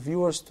for the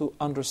viewers to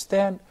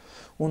understand.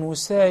 When we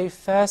say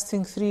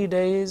fasting 3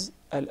 days,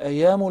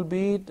 Al-Ayyamul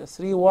Bid,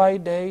 3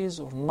 white days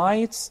or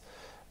nights,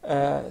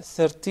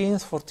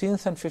 13th,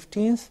 14th and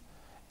 15th,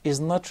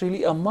 is not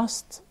really a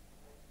must.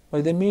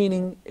 By the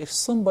meaning, if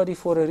somebody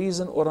for a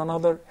reason or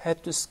another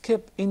had to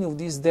skip any of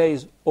these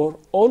days or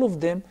all of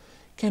them,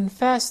 can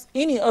fast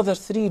any other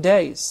 3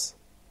 days.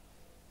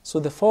 So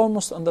the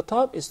foremost on the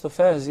top is to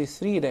fast these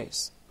 3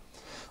 days.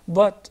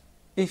 But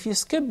if you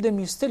skip them,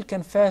 you still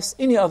can fast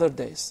any other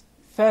days.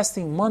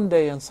 Fasting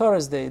Monday and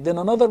Thursday, then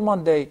another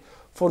Monday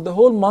for the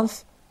whole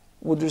month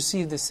would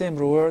receive the same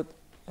reward,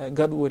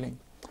 God willing.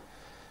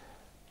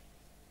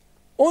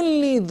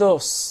 Only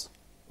those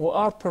who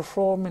are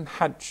performing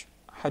Hajj,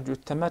 Hajj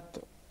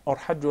al-Tamattu or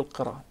Hajj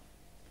al-Qiran,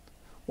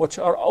 which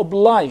are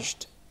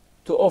obliged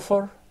to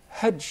offer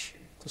Hajj,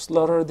 to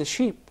slaughter the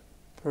sheep,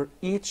 per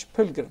each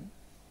pilgrim,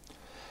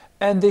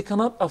 and they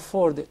cannot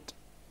afford it.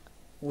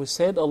 We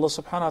said, Allah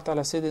subhanahu wa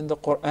ta'ala said in the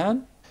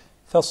Quran,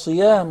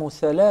 فَصِيَامُ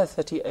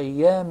ثَلَاثَةِ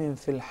أَيَّامٍ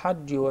فِي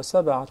الْحَجِّ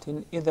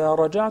وَسَبْعَةٍ إِذَا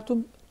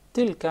رَجَعْتُمْ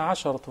تِلْكَ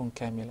عَشَرَةٌ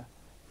كَامِلَةٌ.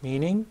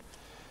 Meaning,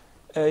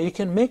 you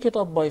can make it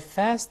up by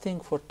fasting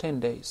for 10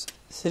 days.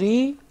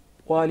 3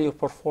 while you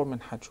perform in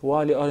Hajj,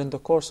 while you are in the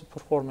course of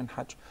performing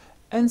Hajj.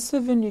 And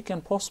 7 you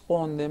can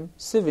postpone them,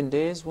 7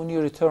 days when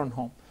you return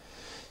home.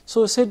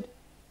 So he said,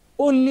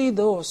 only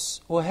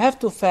those who have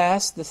to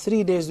fast the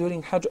 3 days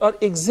during Hajj are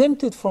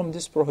exempted from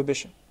this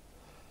prohibition.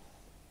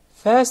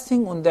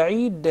 Fasting on the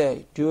Eid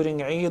day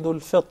during Eid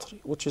al-Fitr,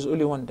 which is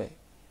only 1 day,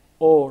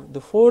 or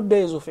the 4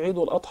 days of Eid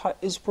al-Adha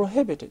is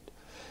prohibited.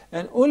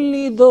 And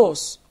only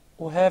those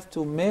who have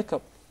to make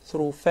up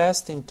through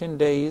fasting 10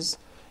 days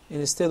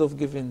instead of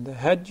giving the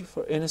Hajj,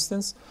 for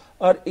instance,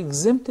 are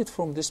exempted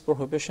from this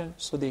prohibition,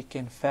 so they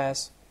can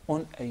fast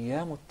on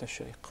Ayyam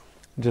al-Tashriq.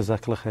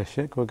 Jazakallah khair,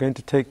 Sheikh. We're going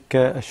to take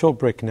a short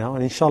break now,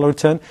 and inshallah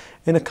return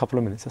in a couple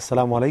of minutes.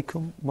 Assalamu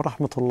alaikum wa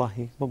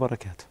rahmatullahi wa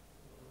barakatuh.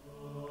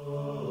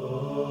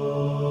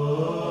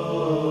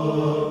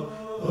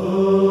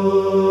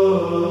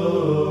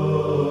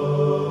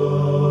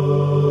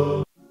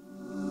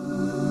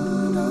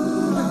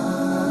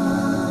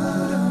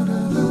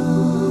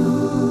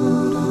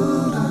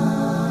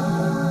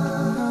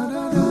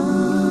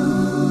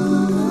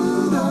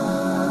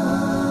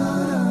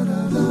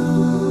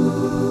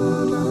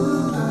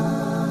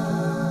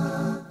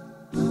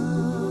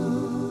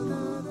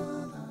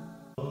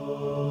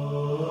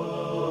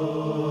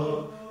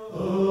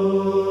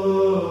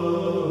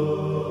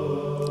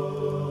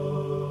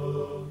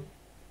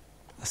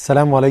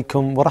 Assalamu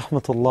alaikum wa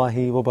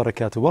rahmatullahi wa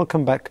barakatuh.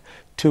 Welcome back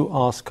to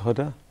Ask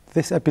Huda.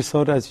 This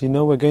episode, as you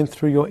know, we're going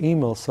through your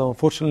emails, so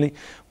unfortunately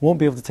won't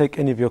be able to take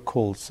any of your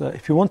calls.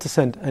 If you want to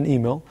send an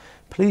email,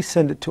 please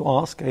send it to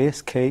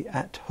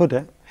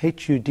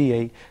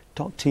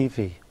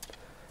ask@huda.tv.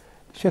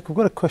 Sheikh, we've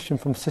got a question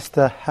from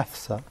Sister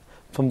Hafsa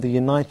from the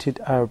United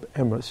Arab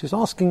Emirates. She's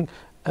asking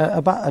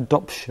about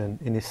adoption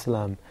in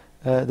Islam,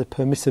 the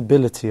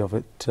permissibility of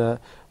it.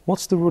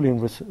 What's the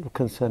ruling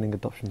concerning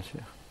adoption,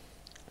 Sheikh?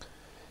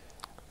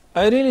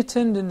 I really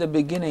tend in the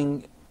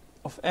beginning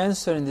of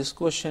answering this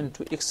question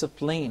to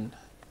explain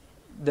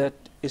that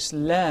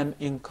Islam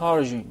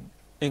encourages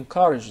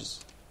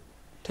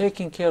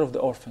taking care of the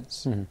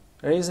orphans,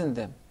 raising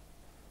them,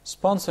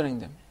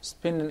 sponsoring them,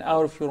 spending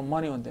out of your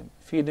money on them,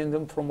 feeding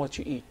them from what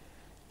you eat,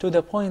 to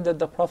the point that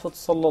the Prophet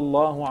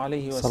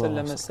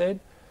ﷺ said,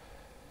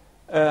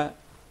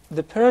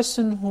 the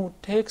person who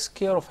takes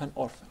care of an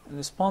orphan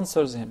and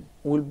sponsors him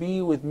will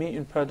be with me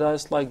in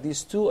paradise like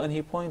these two, and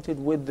he pointed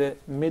with the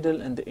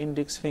middle and the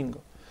index finger,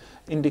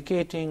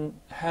 indicating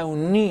how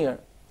near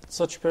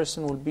such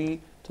person will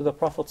be to the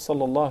Prophet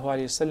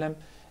ﷺ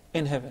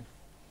in heaven.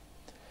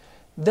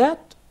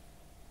 That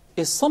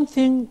is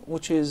something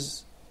which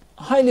is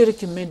highly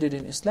recommended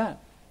in Islam.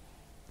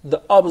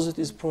 The opposite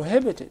is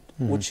prohibited,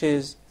 which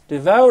is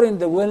devouring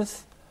the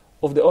wealth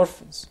of the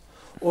orphans,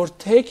 or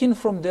taking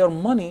from their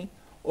money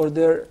or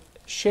their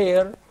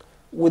share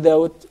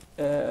without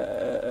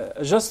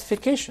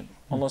justification.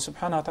 Allah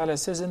subhanahu wa ta'ala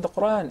says in the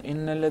Quran,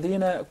 إِنَّ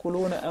الَّذِينَ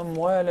يَأْكُلُونَ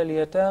أَمْوَالَ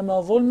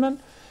الْيَتَامَى ظُلْمًا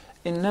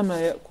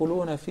إِنَّمَا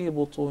يَأْكُلُونَ فِي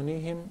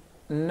بُطُونِهِمْ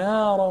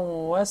نَارًا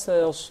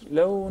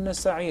وَسَيَصْلَوْنَ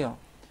سَعِيرًا.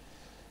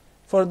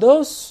 For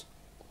those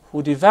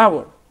who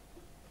devour,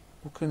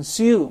 who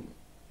consume,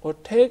 or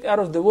take out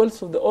of the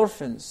wealth of the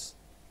orphans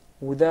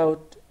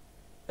without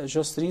a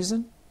just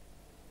reason,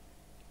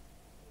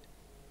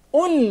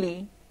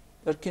 only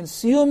they're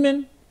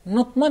consuming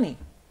not money.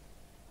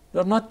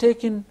 They're not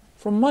taking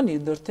from money,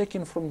 they're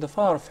taking from the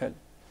fire of hell.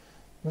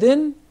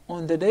 Then,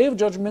 on the day of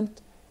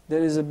judgment,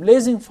 there is a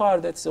blazing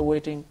fire that's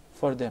awaiting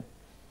for them.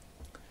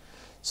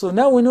 So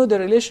now we know the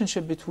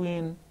relationship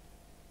between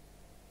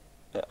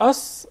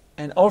us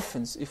and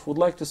orphans. If we'd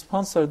like to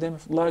sponsor them,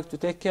 if we'd like to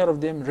take care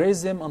of them,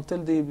 raise them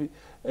until they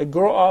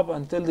grow up,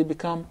 until they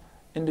become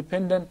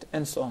independent,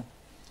 and so on.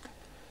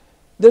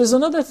 There is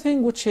another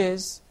thing which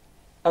is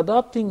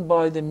adopting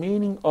by the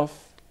meaning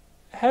of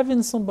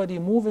having somebody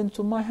move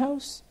into my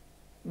house,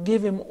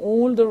 give him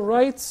all the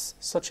rights,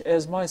 such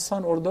as my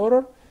son or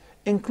daughter,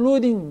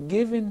 including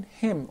giving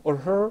him or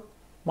her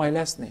my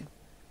last name.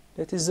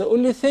 That is the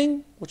only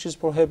thing which is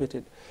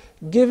prohibited.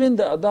 Giving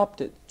the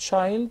adopted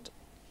child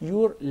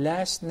your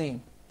last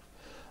name.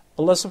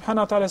 Allah subhanahu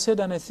wa ta'ala said,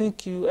 and I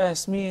think you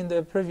asked me in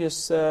the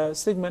previous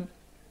segment,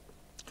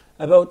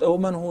 about a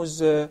woman who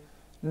is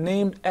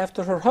named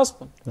after her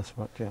husband. That's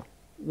right, yeah.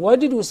 Why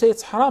did we say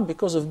it's haram?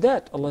 Because of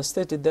that. Allah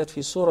stated that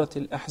في Surah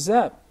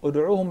Al-Ahzab,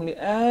 أُدْعُوهُمْ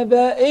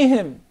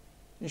لِآبَائِهِمْ.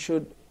 You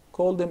should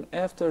call them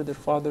after their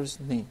father's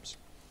names.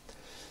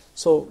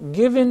 So,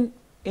 giving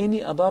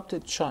any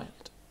adopted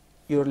child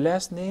your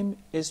last name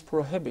is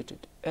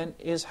prohibited and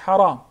is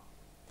haram.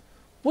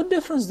 What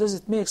difference does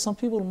it make? Some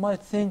people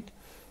might think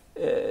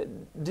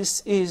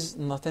this is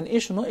not an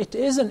issue. No, it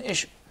is an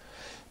issue.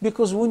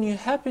 Because when you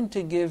happen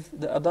to give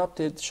the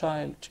adopted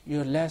child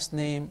your last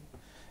name,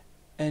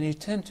 and you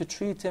tend to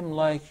treat him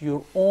like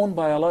your own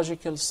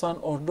biological son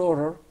or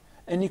daughter,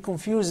 and you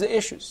confuse the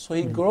issues. So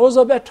he grows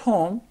up at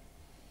home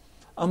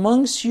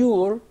amongst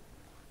your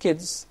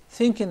kids,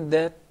 thinking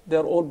that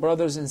they're all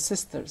brothers and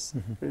sisters,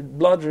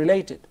 blood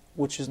related,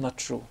 which is not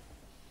true.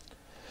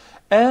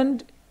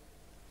 And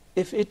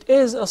if it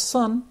is a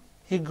son,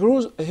 he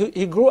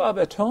grew up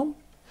at home,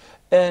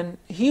 and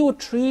he would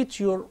treat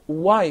your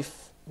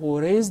wife who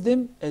raised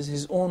him as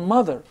his own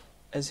mother,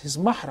 as his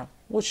mahram,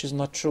 which is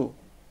not true.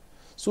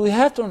 So we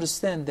have to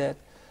understand that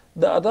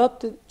the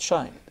adopted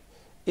child,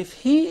 if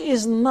he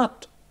is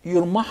not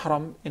your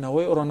mahram in a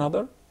way or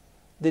another,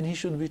 then he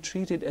should be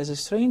treated as a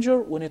stranger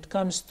when it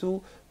comes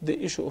to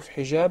the issue of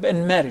hijab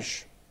and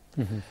marriage,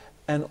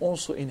 and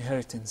also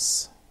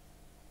inheritance.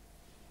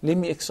 Let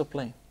me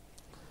explain.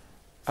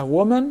 A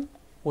woman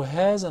who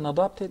has an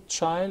adopted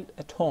child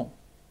at home,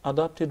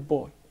 adopted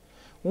boy,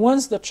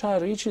 once the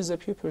child reaches the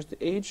puberty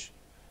age,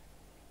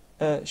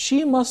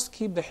 she must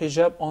keep the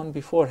hijab on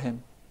before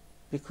him,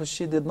 because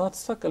she did not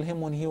suckle him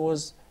when he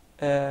was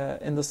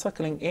in the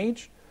suckling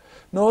age,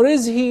 nor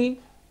is he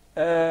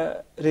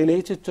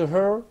related to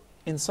her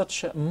in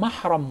such a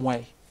mahram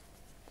way.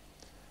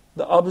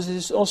 The opposite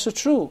is also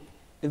true.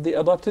 If they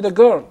adopted a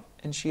girl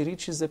and she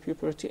reaches the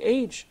puberty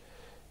age,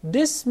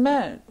 this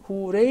man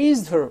who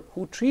raised her,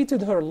 who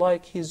treated her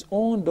like his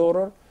own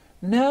daughter,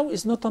 now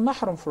is not a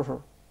mahram for her.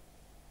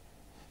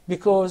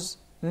 Because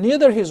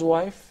neither his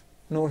wife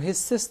nor his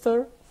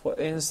sister, for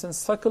instance,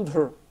 suckled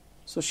her.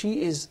 So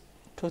she is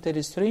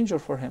totally stranger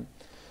for him.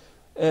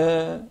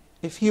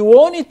 If he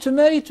wanted to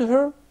marry to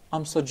her,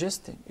 I'm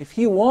suggesting, if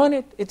he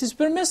wanted, it is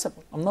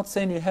permissible. I'm not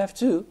saying you have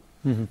to.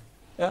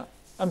 Yeah?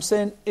 I'm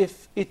saying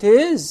if it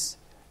is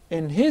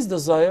in his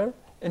desire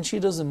and she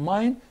doesn't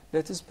mind,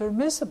 that is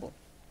permissible.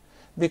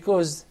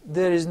 Because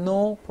there is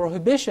no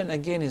prohibition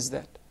against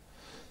that.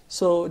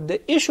 So the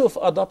issue of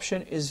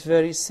adoption is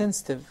very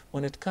sensitive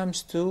when it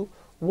comes to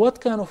what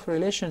kind of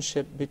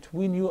relationship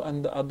between you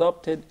and the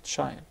adopted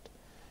child.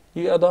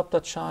 You adopt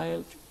a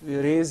child,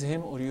 you raise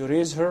him or you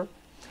raise her,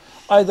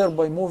 either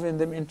by moving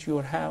them into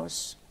your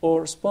house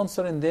or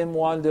sponsoring them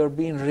while they're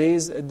being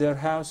raised at their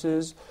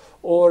houses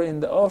or in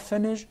the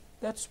orphanage.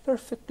 That's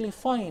perfectly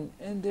fine,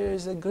 and there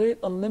is a great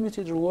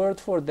unlimited reward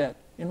for that.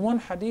 In one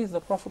hadith, the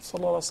Prophet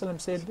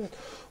ﷺ said that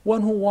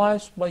one who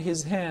wipes by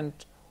his hand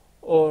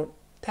or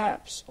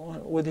taps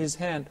with his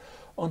hand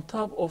on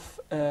top of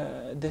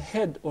the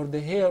head or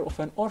the hair of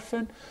an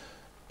orphan,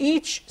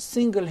 each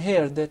single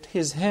hair that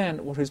his hand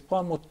or his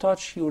palm would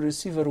touch, he will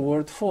receive a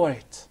reward for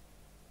it.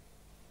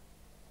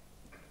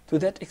 To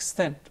that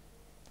extent.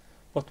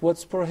 But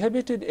what's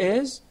prohibited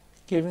is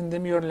giving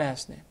them your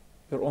last name,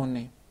 your own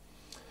name.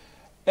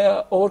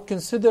 Or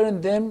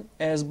considering them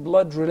as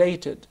blood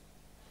related.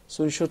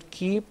 So you should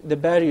keep the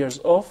barriers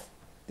of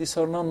these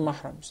are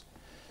non-mahrams.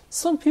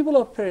 Some people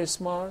are very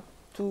smart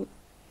to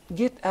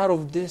get out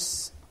of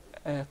this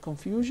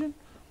confusion.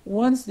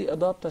 Once they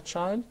adopt a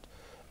child,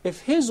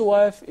 if his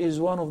wife is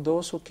one of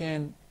those who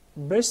can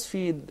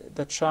breastfeed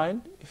the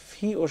child, if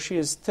he or she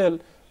is still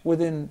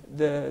within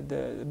the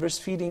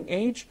breastfeeding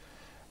age,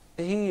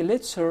 he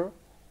lets her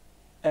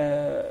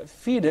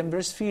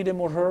breastfeed him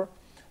or her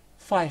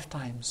 5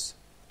 times.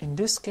 In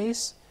this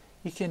case,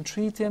 you can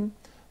treat him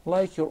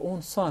like your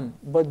own son,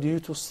 but due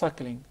to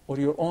suckling, or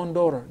your own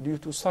daughter due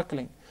to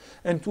suckling.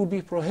 And it will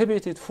be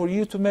prohibited for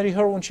you to marry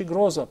her when she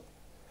grows up.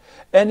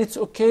 And it's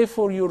okay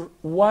for your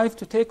wife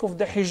to take off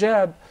the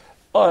hijab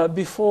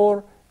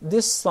before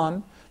this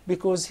son,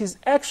 because he's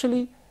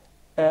actually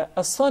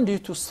a son due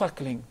to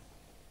suckling.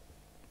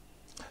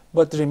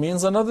 But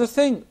remains another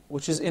thing,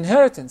 which is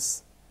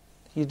inheritance.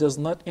 He does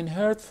not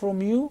inherit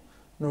from you,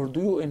 nor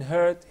do you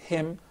inherit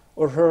him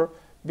or her,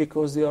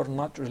 because they are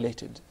not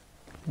related.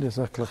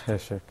 Jazakallah khair,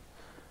 Shaykh.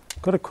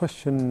 Got a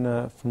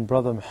question from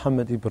brother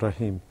Muhammad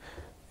Ibrahim.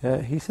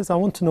 He says, I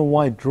want to know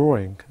why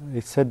drawing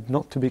is said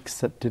not to be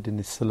accepted in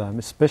Islam,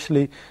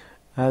 especially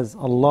as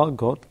Allah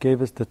God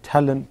gave us the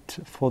talent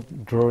for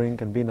drawing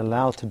and being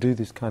allowed to do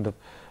these kind of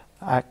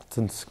acts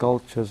and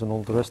sculptures and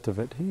all the rest of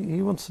it.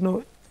 He wants to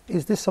know,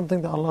 is this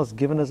something that Allah has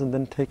given us and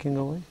then taking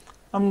away?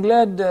 I'm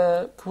glad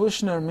the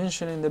questioner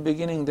mentioned in the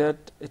beginning that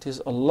it is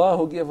Allah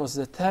who gave us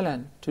the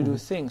talent to do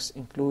things,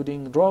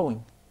 including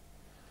drawing.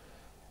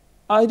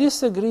 I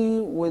disagree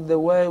with the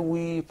way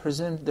we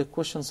present the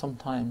question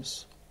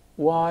sometimes.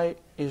 Why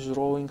is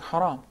drawing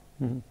haram?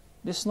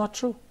 This is not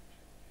true.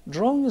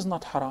 Drawing is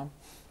not haram.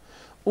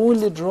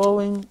 Only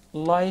drawing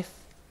life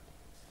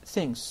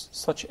things,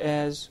 such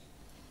as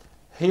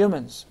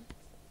humans,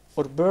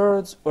 or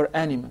birds, or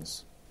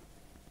animals,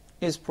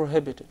 is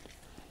prohibited.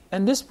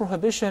 And this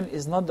prohibition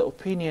is not the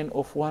opinion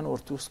of 1 or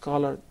 2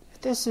 scholars.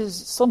 This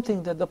is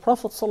something that the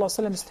Prophet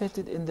ﷺ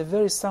stated in the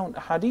very sound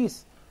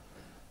hadith.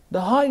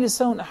 The highly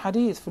sound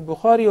hadith. For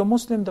Bukhari or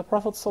Muslim, the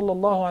Prophet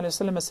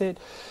ﷺ said,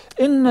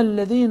 إِنَّ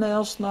الَّذِينَ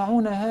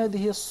يَصْنَعُونَ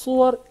هَذِهِ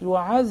الصُّوَرِ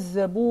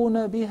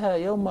يُعَذَّبُونَ بِهَا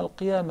يَوْمَ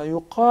الْقِيَامَةِ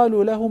يُقَالُ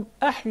لَهُمْ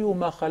أَحْيُوا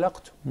مَا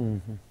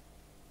خَلَقْتُمْ.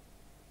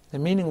 The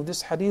meaning of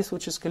this hadith,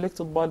 which is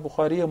collected by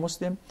Bukhari or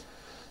Muslim,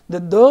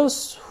 that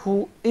those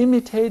who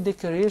imitate the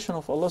creation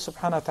of Allah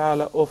subhanahu wa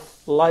ta'ala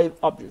of live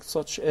objects,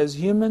 such as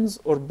humans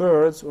or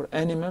birds or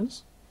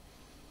animals,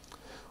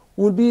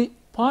 will be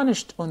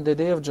punished on the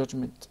Day of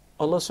Judgment.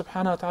 Allah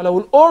subhanahu wa ta'ala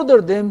will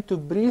order them to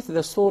breathe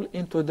the soul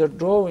into their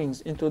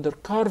drawings, into their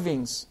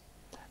carvings.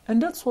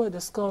 And that's why the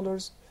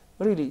scholars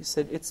really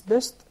said it's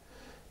best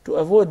to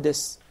avoid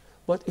this.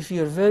 But if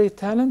you're very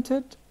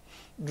talented,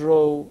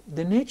 draw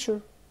the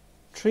nature,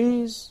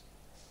 trees,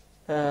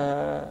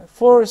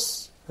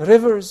 forests,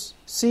 rivers,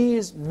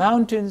 seas,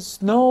 mountains,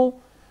 snow,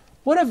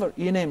 whatever,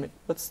 you name it.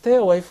 But stay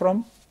away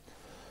from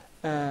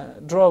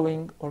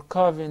drawing or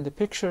carving the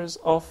pictures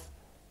of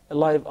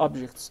live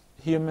objects,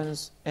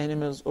 humans,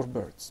 animals, or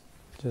birds.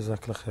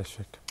 Jazakallah khair,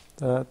 Sheikh.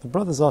 The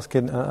brother's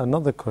asking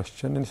another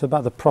question, and it's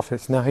about the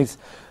prophets. Now he's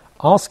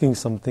asking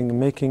something and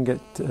making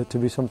it to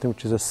be something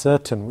which is a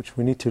certain, which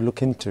we need to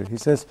look into. He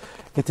says,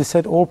 it is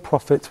said all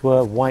prophets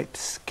were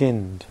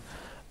white-skinned.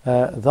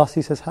 Thus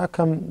he says, how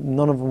come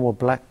none of them were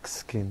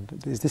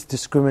black-skinned? Is this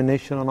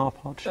discrimination on our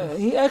part?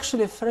 He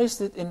actually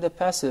phrased it in the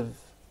passive,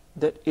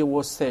 that it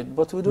was said,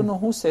 but we don't know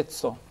who said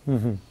so.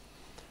 Mm-hmm.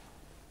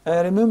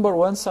 I remember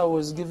once I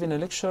was giving a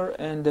lecture,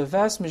 and the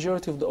vast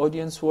majority of the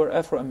audience were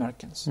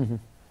Afro-Americans. Mm-hmm.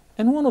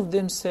 And one of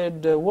them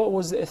said, what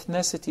was the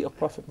ethnicity of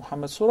Prophet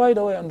Muhammad? So right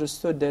away I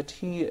understood that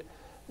he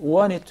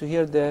wanted to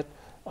hear that,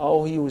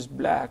 oh, he was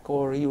black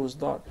or he was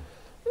dark.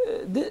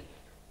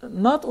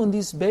 Not on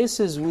this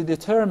basis we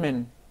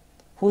determine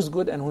who's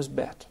good and who's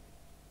bad.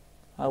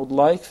 I would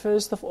like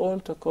first of all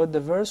to quote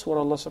the verse where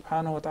Allah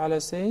subhanahu wa ta'ala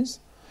says,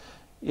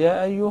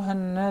 يَا أَيُّهَا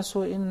النَّاسُ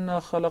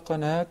إِنَّا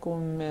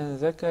خَلَقْنَاكُم مِّن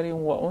ذَكَرٍ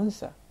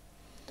وَأُنثَى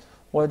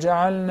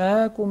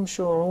وَجَعَلْنَاكُمْ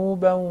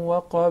شُعُوبًا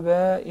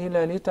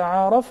وَقَبَائِلَ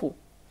لِتَعَارَفُوا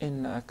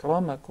إِنَّ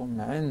أَكْرَمَكُمْ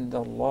عِنْدَ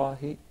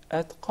اللَّهِ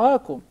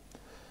أَتْقَاكُمْ.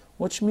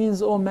 Which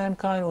means, O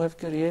mankind, we have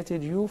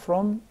created you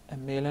from a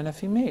male and a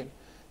female.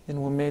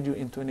 Then we made you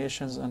into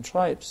nations and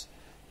tribes.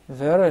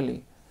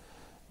 Verily,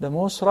 the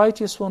most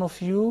righteous one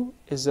of you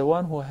is the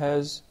one who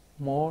has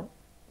more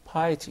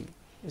piety.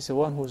 Is the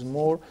one who is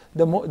more,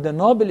 the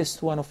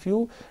noblest one of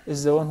you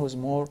is the one who is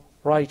more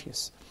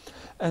righteous.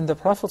 And the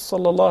Prophet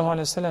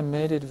ﷺ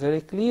made it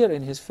very clear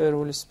in his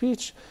farewell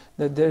speech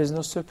that there is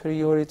no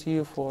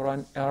superiority for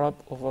an Arab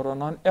over a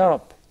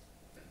non-Arab,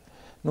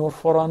 nor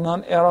for a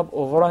non-Arab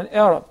over an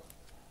Arab,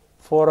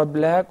 for a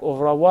black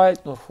over a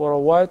white, nor for a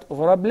white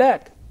over a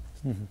black,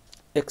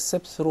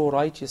 except through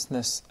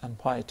righteousness and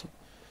piety.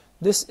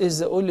 This is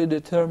the only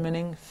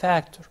determining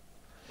factor.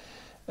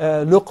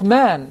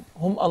 Luqman,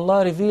 whom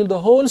Allah revealed the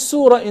whole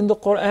surah in the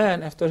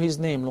Quran after his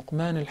name,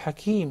 Luqman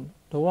Al-Hakeem,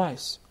 the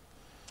wise,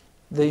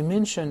 they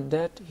mentioned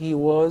that he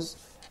was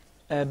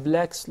a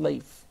black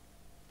slave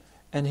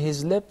and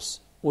his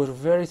lips were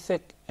very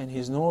thick and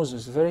his nose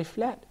was very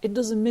flat. It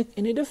doesn't make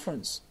any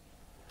difference.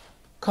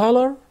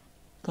 Color,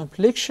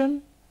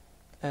 complexion,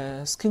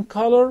 skin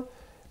color,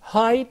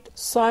 height,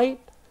 sight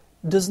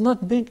does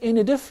not make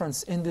any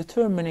difference in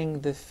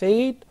determining the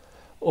fate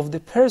of the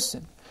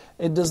person.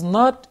 It does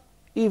not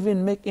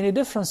even make any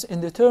difference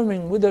in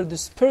determining whether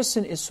this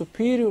person is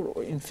superior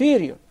or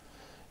inferior.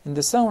 In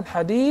the sound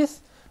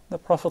hadith, the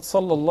Prophet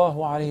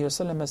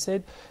ﷺ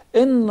said,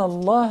 إِنَّ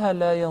اللَّهَ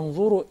لَا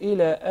يَنظُرُ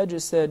إِلَىٰ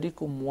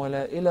أَجْسَادِكُمْ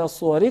وَلَا إِلَىٰ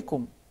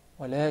صُوَرِكُمْ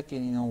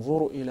وَلَكِنْ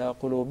يَنظُرُ إِلَىٰ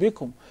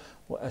قُلُوبِكُمْ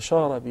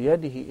وَأَشَارَ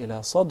بِيَدِهِ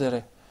إِلَىٰ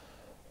صَدْرِهِ.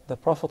 The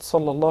Prophet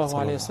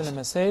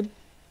ﷺ said,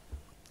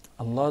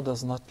 Allah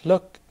does not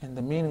look, and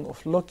the meaning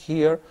of look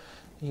here,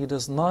 He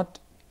does not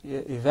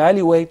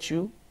evaluate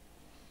you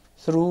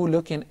through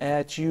looking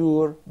at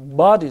your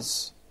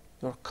bodies,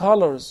 your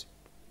colors,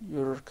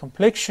 your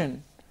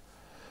complexion,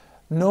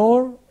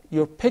 nor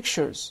your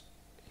pictures.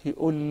 He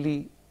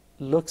only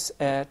looks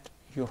at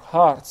your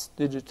hearts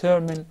to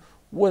determine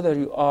whether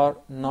you are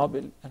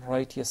noble and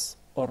righteous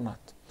or not.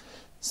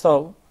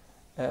 So,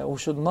 we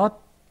should not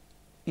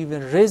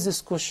even raise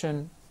this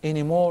question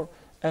anymore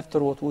after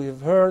what we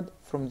have heard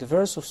from the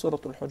verse of Surah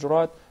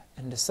Al-Hujurat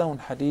and the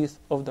sound hadith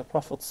of the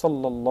Prophet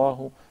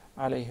sallallahu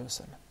alayhi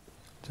wasallam.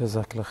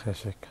 Jazakallah khair,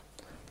 Sheikh.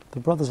 The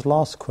brother's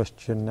last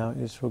question now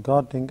is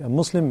regarding a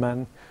Muslim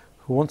man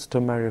who wants to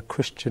marry a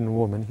Christian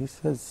woman. He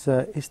says,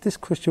 is this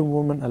Christian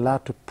woman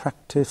allowed to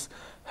practice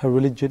her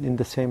religion in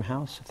the same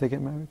house if they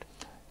get married?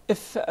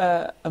 If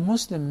a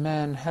Muslim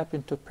man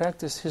happened to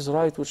practice his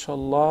right, which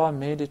Allah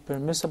made it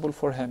permissible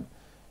for him,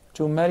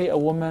 to marry a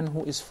woman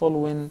who is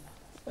following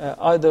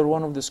either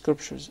one of the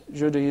scriptures,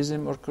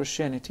 Judaism or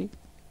Christianity,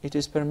 it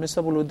is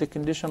permissible with the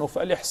condition of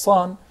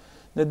al-ihsan,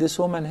 that this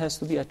woman has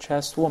to be a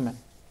chaste woman,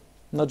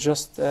 not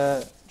just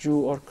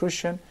Jew or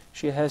Christian.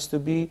 She has to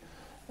be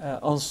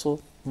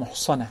also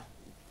muhsana,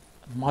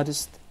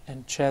 modest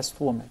and chaste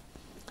woman.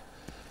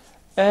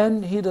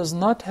 And he does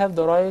not have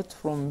the right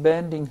from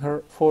banning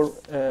her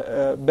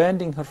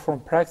from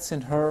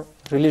practicing her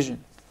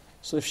religion.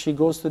 So if she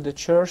goes to the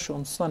church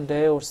on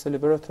Sunday or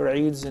celebrate her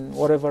Eids and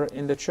whatever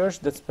in the church,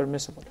 that's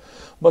permissible.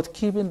 But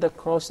keeping the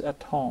cross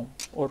at home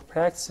or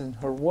practicing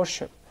her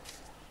worship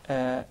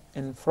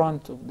in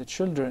front of the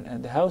children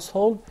and the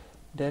household,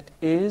 that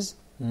is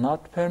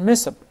not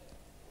permissible.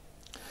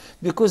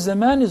 Because the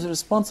man is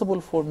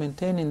responsible for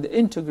maintaining the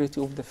integrity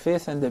of the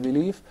faith and the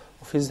belief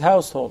of his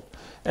household.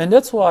 And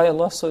that's why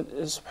Allah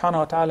subhanahu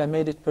wa ta'ala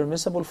made it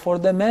permissible for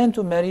the man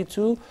to marry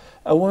to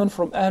a woman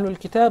from Ahlul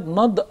Kitab,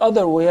 not the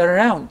other way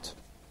around.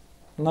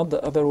 Not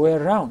the other way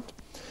around.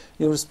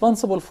 You're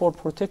responsible for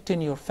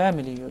protecting your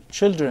family, your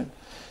children.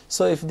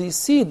 So if they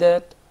see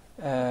that,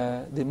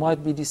 they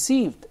might be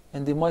deceived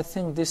and they might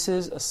think this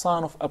is a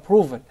sign of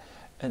approval.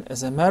 And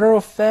as a matter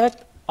of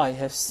fact, I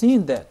have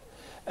seen that.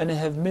 And I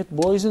have met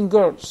boys and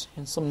girls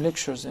in some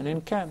lectures and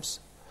in camps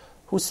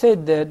who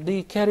said that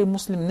they carry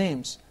Muslim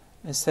names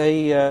and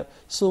say,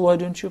 so why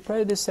don't you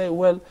pray? They say,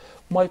 well,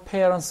 my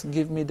parents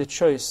give me the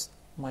choice.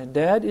 My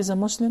dad is a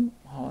Muslim,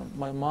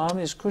 my mom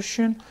is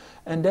Christian,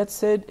 and Dad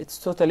said, it's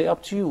totally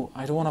up to you.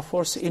 I don't want to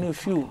force any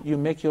of you. You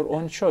make your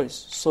own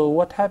choice. So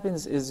what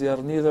happens is they are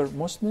neither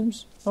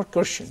Muslims nor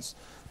Christians.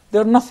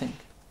 They're nothing.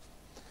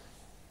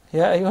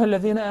 يا أيها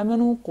الذين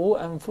آمنوا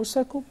قوا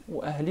أنفسكم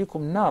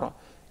وأهليكم نارا.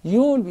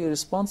 You will be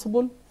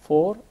responsible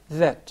for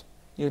that.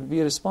 You'll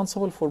be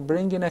responsible for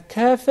bringing a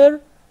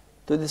kafir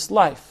to this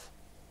life,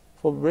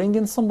 for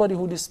bringing somebody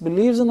who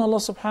disbelieves in Allah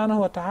subhanahu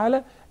wa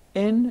ta'ala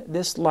in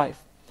this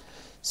life.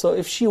 So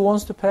if she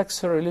wants to practice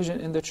her religion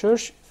in the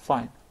church,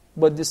 fine.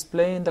 But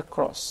displaying the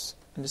cross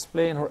and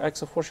displaying her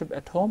acts of worship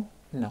at home,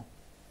 no.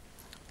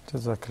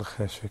 Jazakallah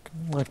khair, Sheikh.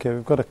 Okay,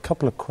 we've got a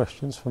couple of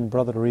questions from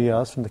Brother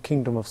Riyaz from the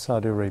Kingdom of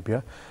Saudi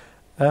Arabia.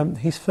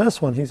 His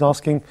first one, he's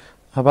asking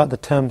about the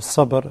term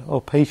sabr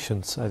or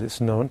patience as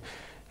it's known.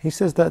 He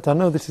says that, I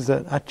know this is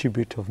an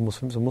attribute of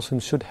Muslims, and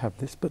Muslims should have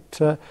this,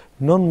 but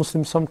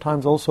non-Muslims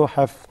sometimes also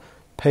have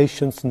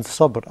patience and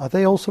sabr. Are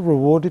they also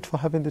rewarded for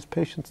having this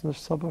patience and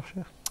sabr,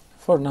 Sheikh?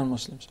 For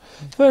non-Muslims.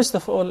 First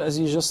of all, as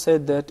you just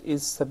said, that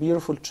it's a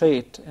beautiful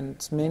trait, and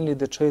it's mainly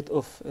the trait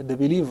of the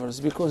believers,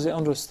 because they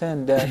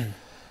understand that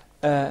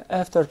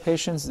after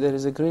patience there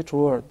is a great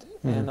reward.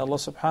 And Allah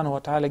subhanahu wa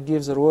ta'ala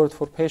gives a reward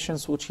for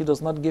patience which He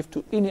does not give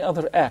to any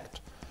other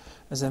act.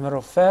 As a matter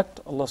of fact,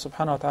 Allah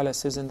subhanahu wa ta'ala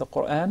says in the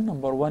Quran,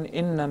 number 1,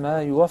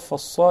 إِنَّمَا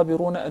يُوَفَّى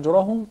الصَّابِرُونَ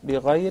أَجْرَهُمْ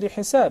بِغَيْرِ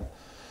حِسَابٍ.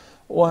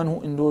 One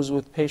who endures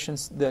with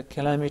patience the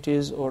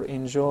calamities, or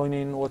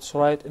enjoining what's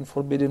right and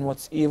forbidding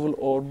what's evil,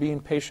 or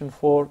being patient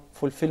for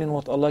fulfilling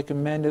what Allah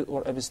commanded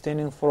or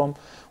abstaining from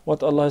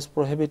what Allah has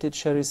prohibited,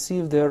 shall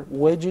receive their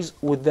wages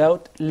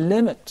without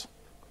limit.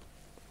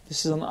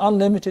 This is an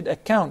unlimited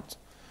account.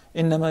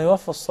 إِنَّمَا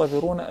يُوَفَّى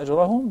الصَّابِرُونَ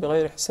أَجْرَهُمْ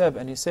بِغَيْرِ حِسَابٍ.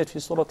 And He said في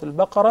سورة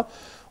البقرة,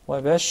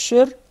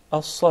 وَبَشِّرْ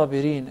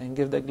الصابرين, and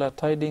give the glad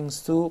tidings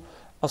to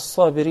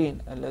الصابرين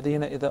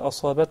الذين إذا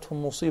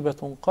أصابتهم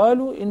مصيبة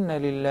قالوا إنا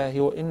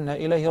لله وإنا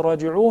إليه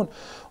راجعون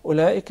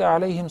أولئك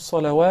عليهم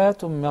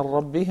صلوات من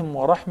ربهم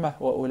ورحمة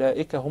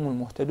وأولئك هم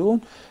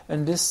المهتدون.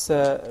 And this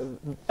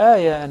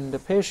ayah and the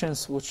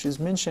patience which is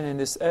mentioned in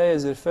this ayah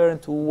is referring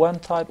to one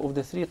type of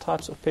the three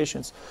types of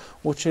patience,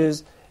 which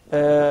is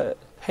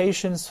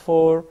patience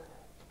for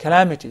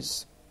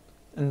calamities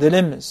and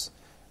dilemmas.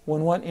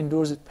 When one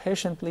endures it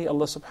patiently,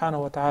 Allah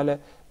subhanahu wa ta'ala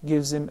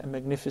gives him a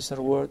magnificent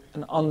reward,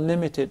 an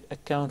unlimited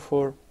account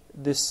for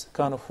this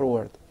kind of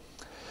reward.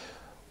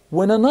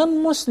 When a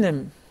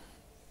non-Muslim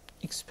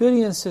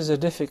experiences a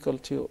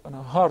difficulty and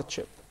a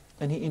hardship,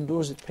 and he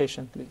endures it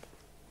patiently,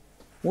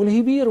 will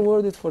he be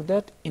rewarded for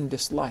that in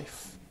this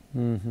life?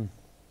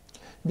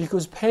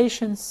 Because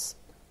patience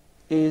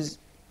is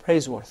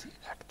praiseworthy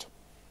act,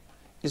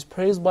 is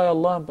praised by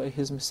Allah and by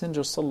His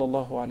Messenger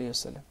sallallahu alayhi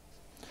wasallam.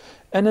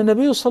 And the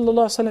Nabi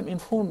sallallahu alayhi wasallam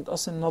informed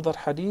us in another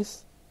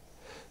hadith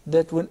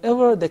that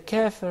whenever the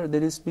kafir, the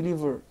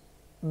disbeliever,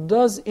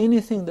 does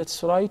anything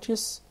that's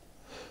righteous,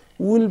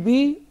 will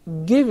be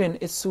given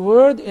its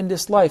word in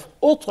this life.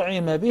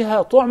 أُطْعِمَ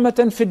بِهَا طُعْمَةً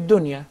فِي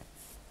الدُّنْيا.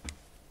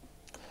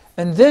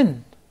 And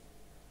then,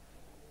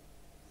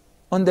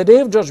 on the Day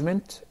of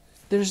Judgment,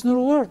 there is no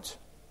reward.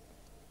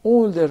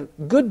 All their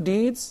good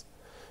deeds,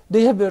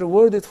 they have been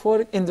rewarded for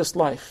it in this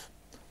life,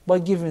 by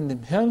giving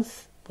them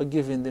health, by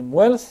giving them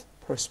wealth,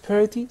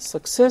 prosperity,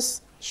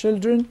 success,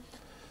 children,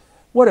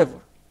 whatever.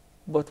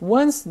 But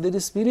once the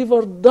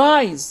disbeliever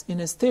dies in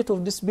a state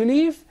of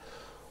disbelief,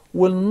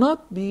 will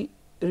not be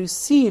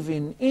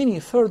receiving any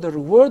further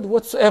reward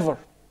whatsoever.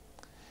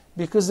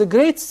 Because the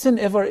greatest sin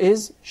ever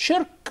is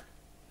shirk.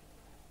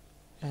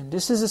 And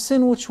this is a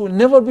sin which will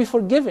never be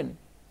forgiven.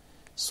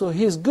 So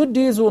his good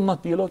deeds will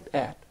not be looked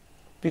at,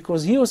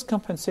 because he was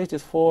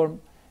compensated for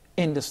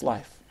in this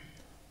life.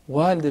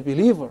 While the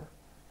believer,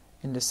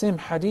 in the same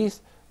hadith,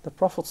 the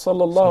Prophet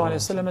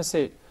ﷺ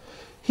said,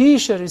 he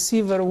shall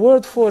receive a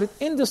reward for it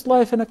in this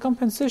life and a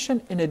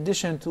compensation in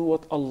addition to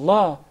what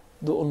Allah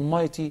the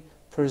Almighty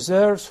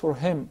preserves for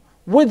him,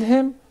 with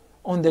him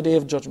on the Day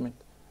of Judgment,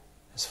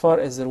 as far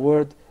as the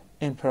reward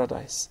in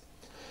paradise.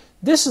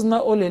 This is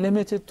not only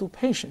limited to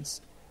patience.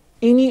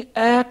 Any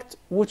act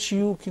which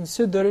you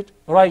consider it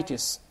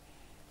righteous,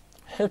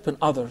 helping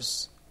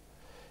others,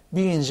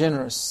 being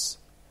generous,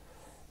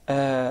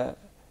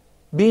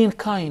 being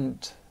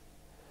kind,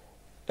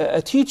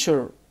 a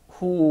teacher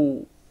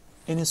who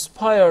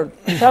inspired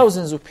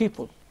thousands of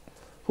people,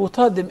 who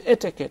taught them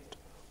etiquette,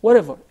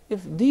 whatever.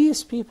 if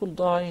these people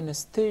die in a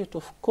state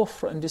of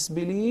kufr and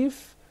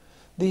disbelief,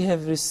 they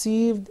have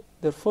received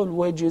their full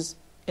wages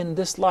in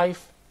this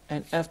life,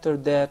 and after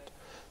that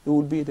they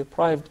will be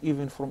deprived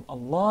even from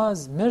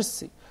Allah's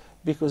mercy,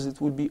 because it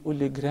will be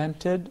only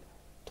granted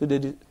to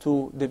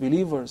the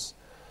believers.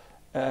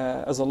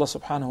 As Allah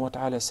subhanahu wa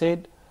ta'ala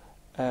said,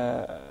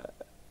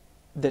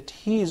 that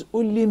He is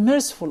only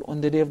merciful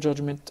on the Day of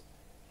Judgment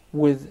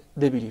with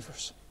the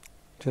believers.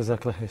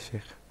 Jazakallah khair,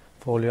 Shaykh,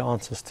 for all your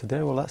answers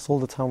today. Well, that's all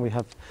the time we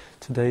have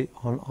today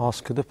on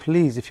Ask Huda.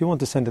 Please, if you want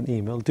to send an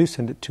email, do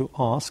send it to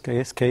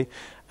ask@huda.tv.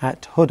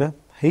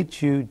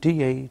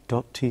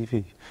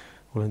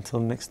 Well, until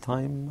next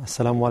time,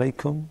 Assalamu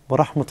alaikum wa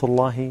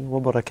rahmatullahi wa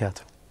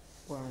barakatuh.